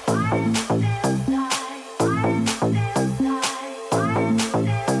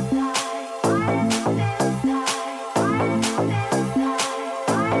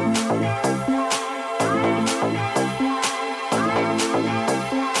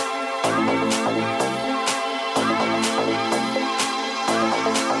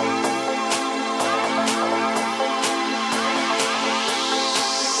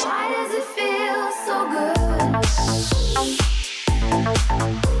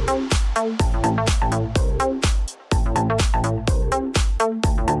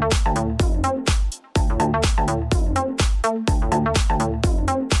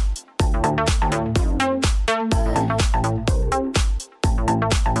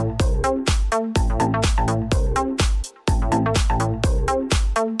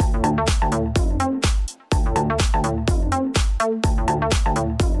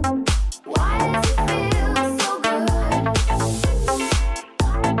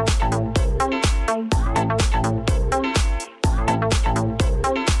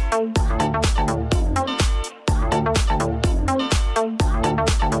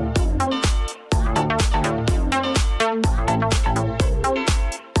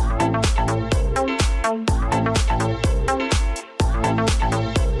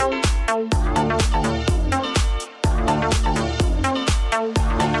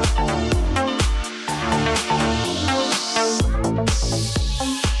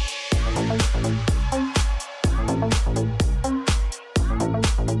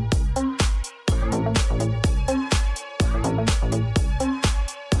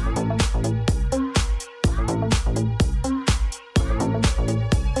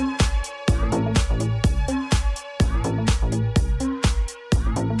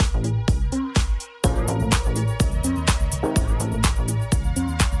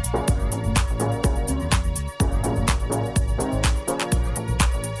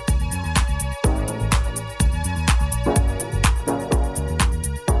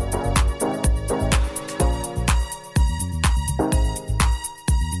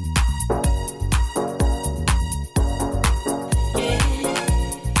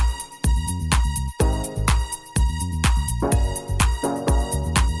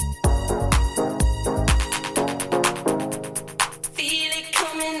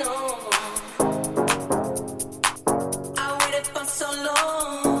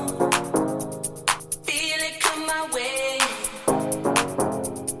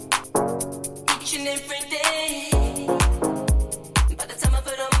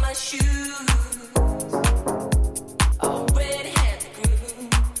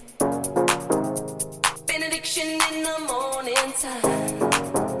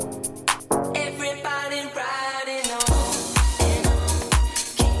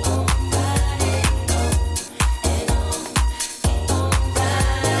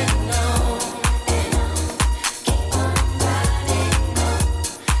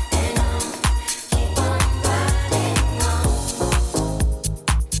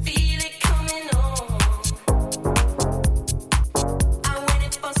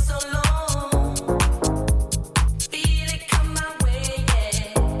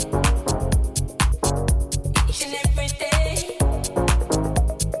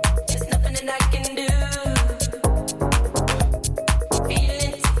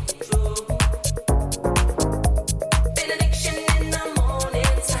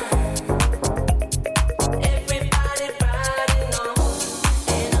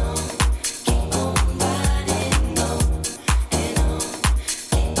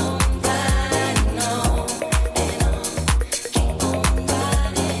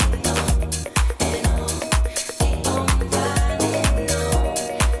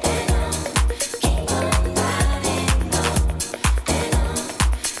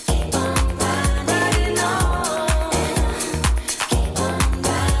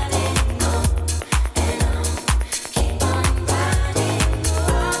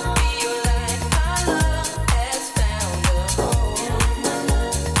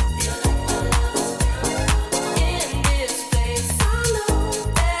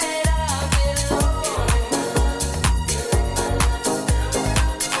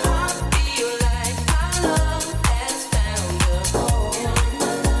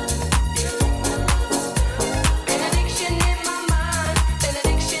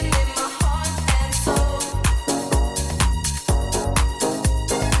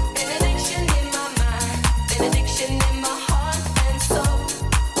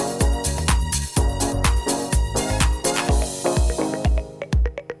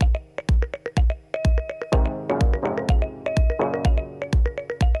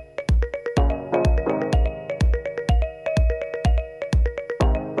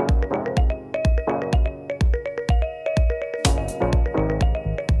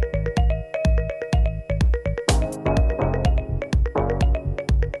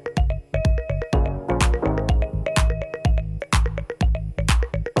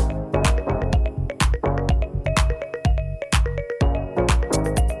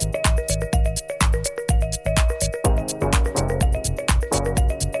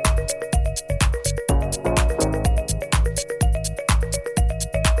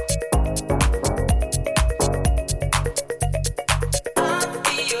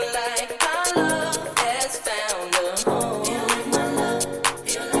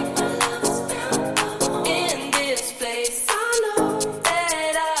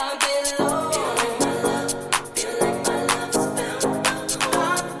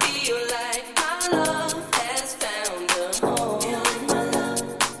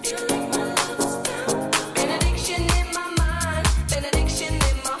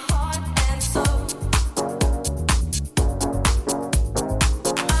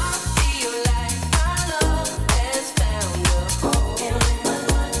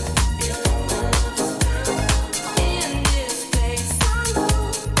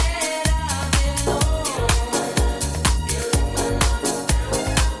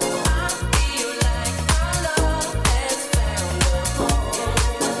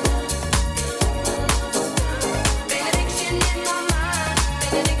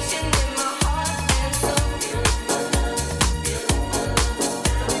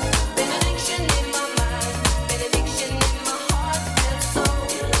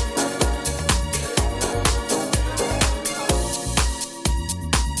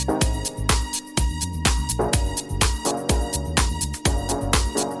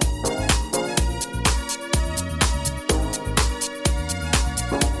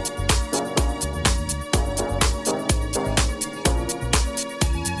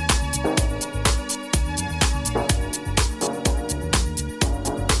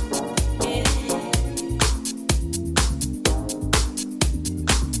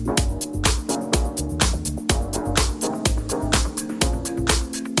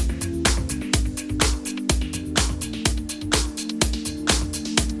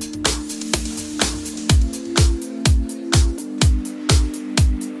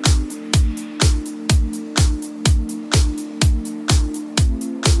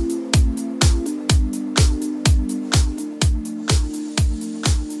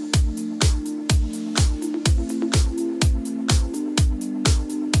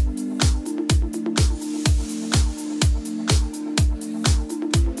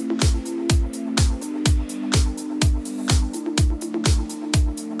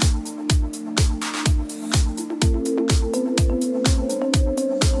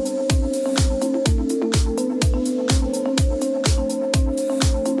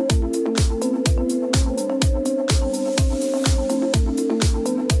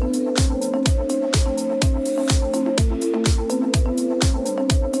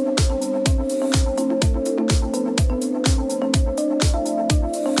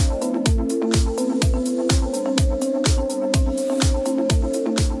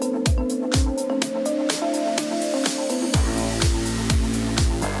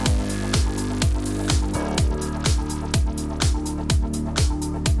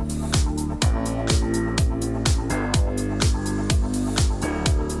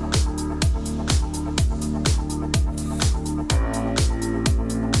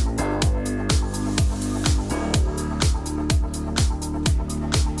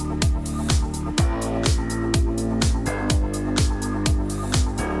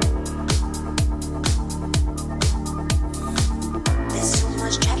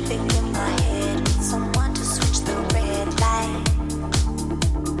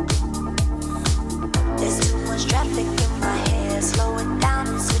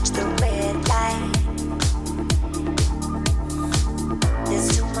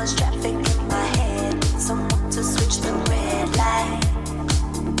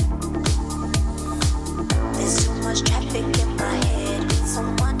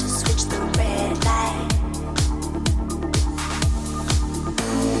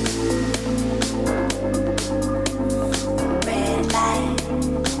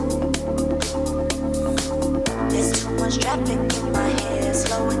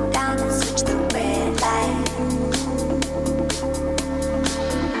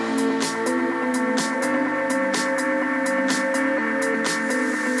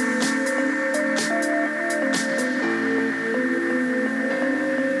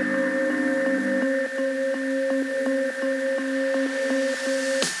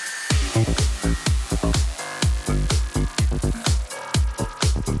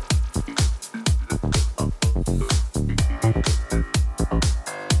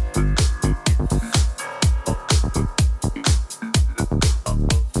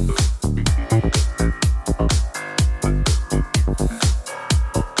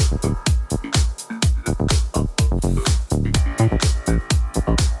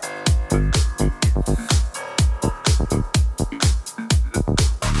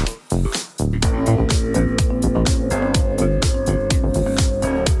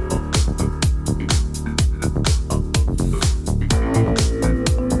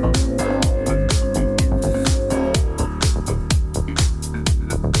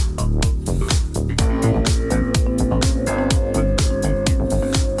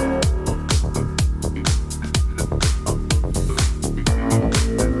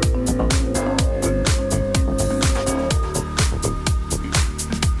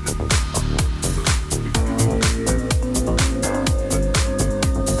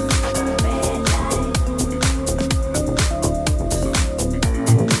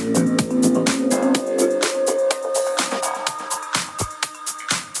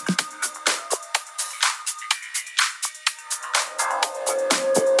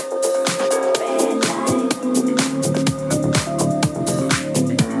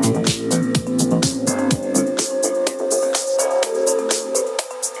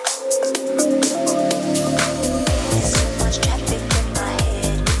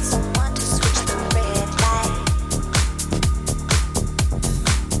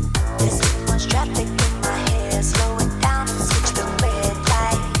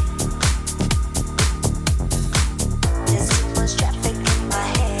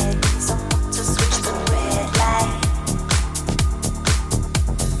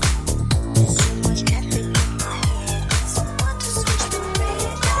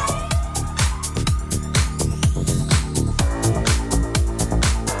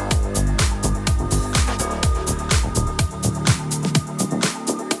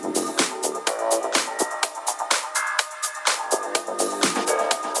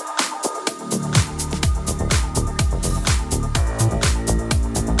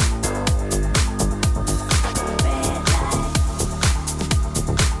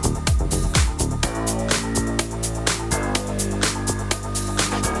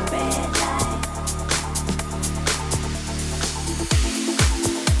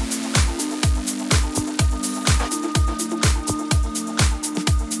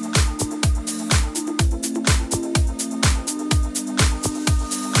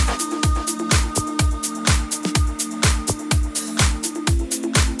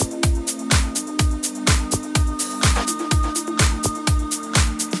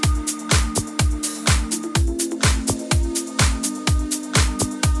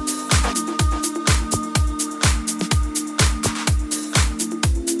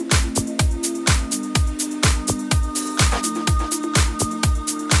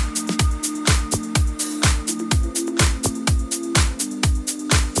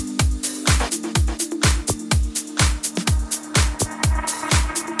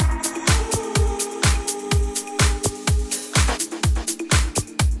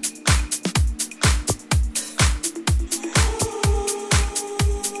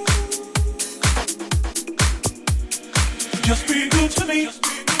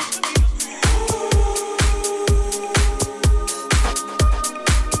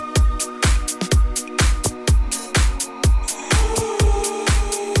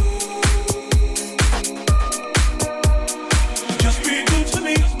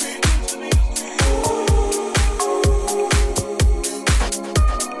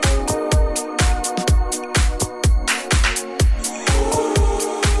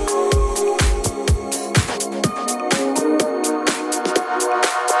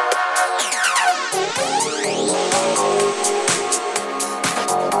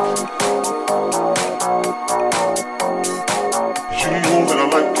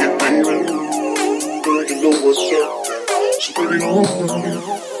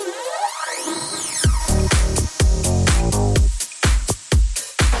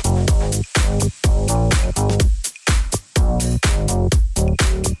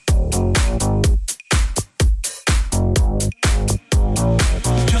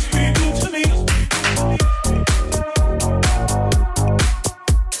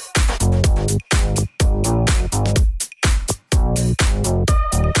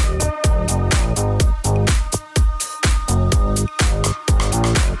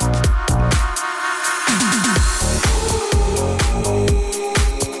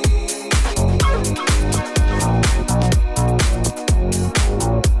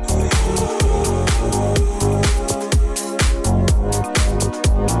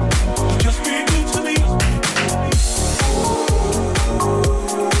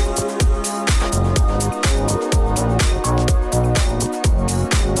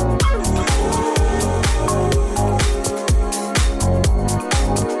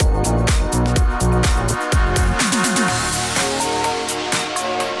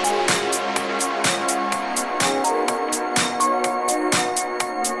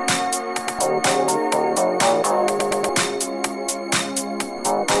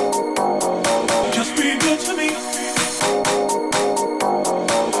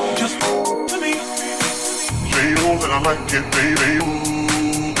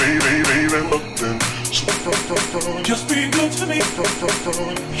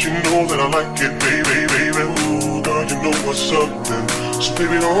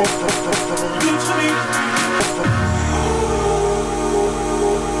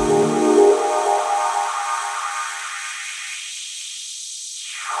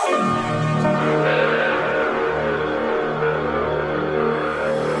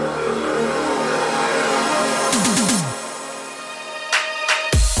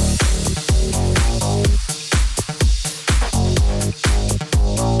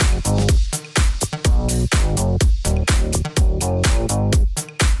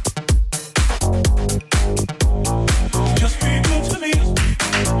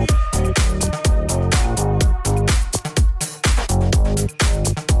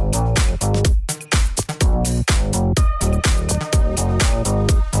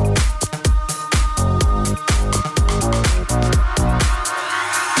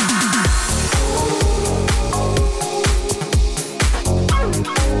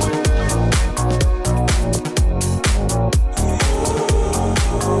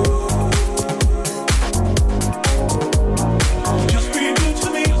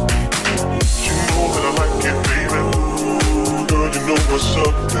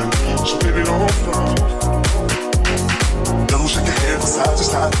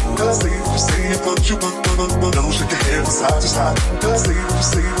 Don't shake your head from side to side. Just leave,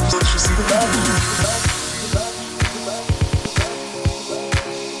 just see the value.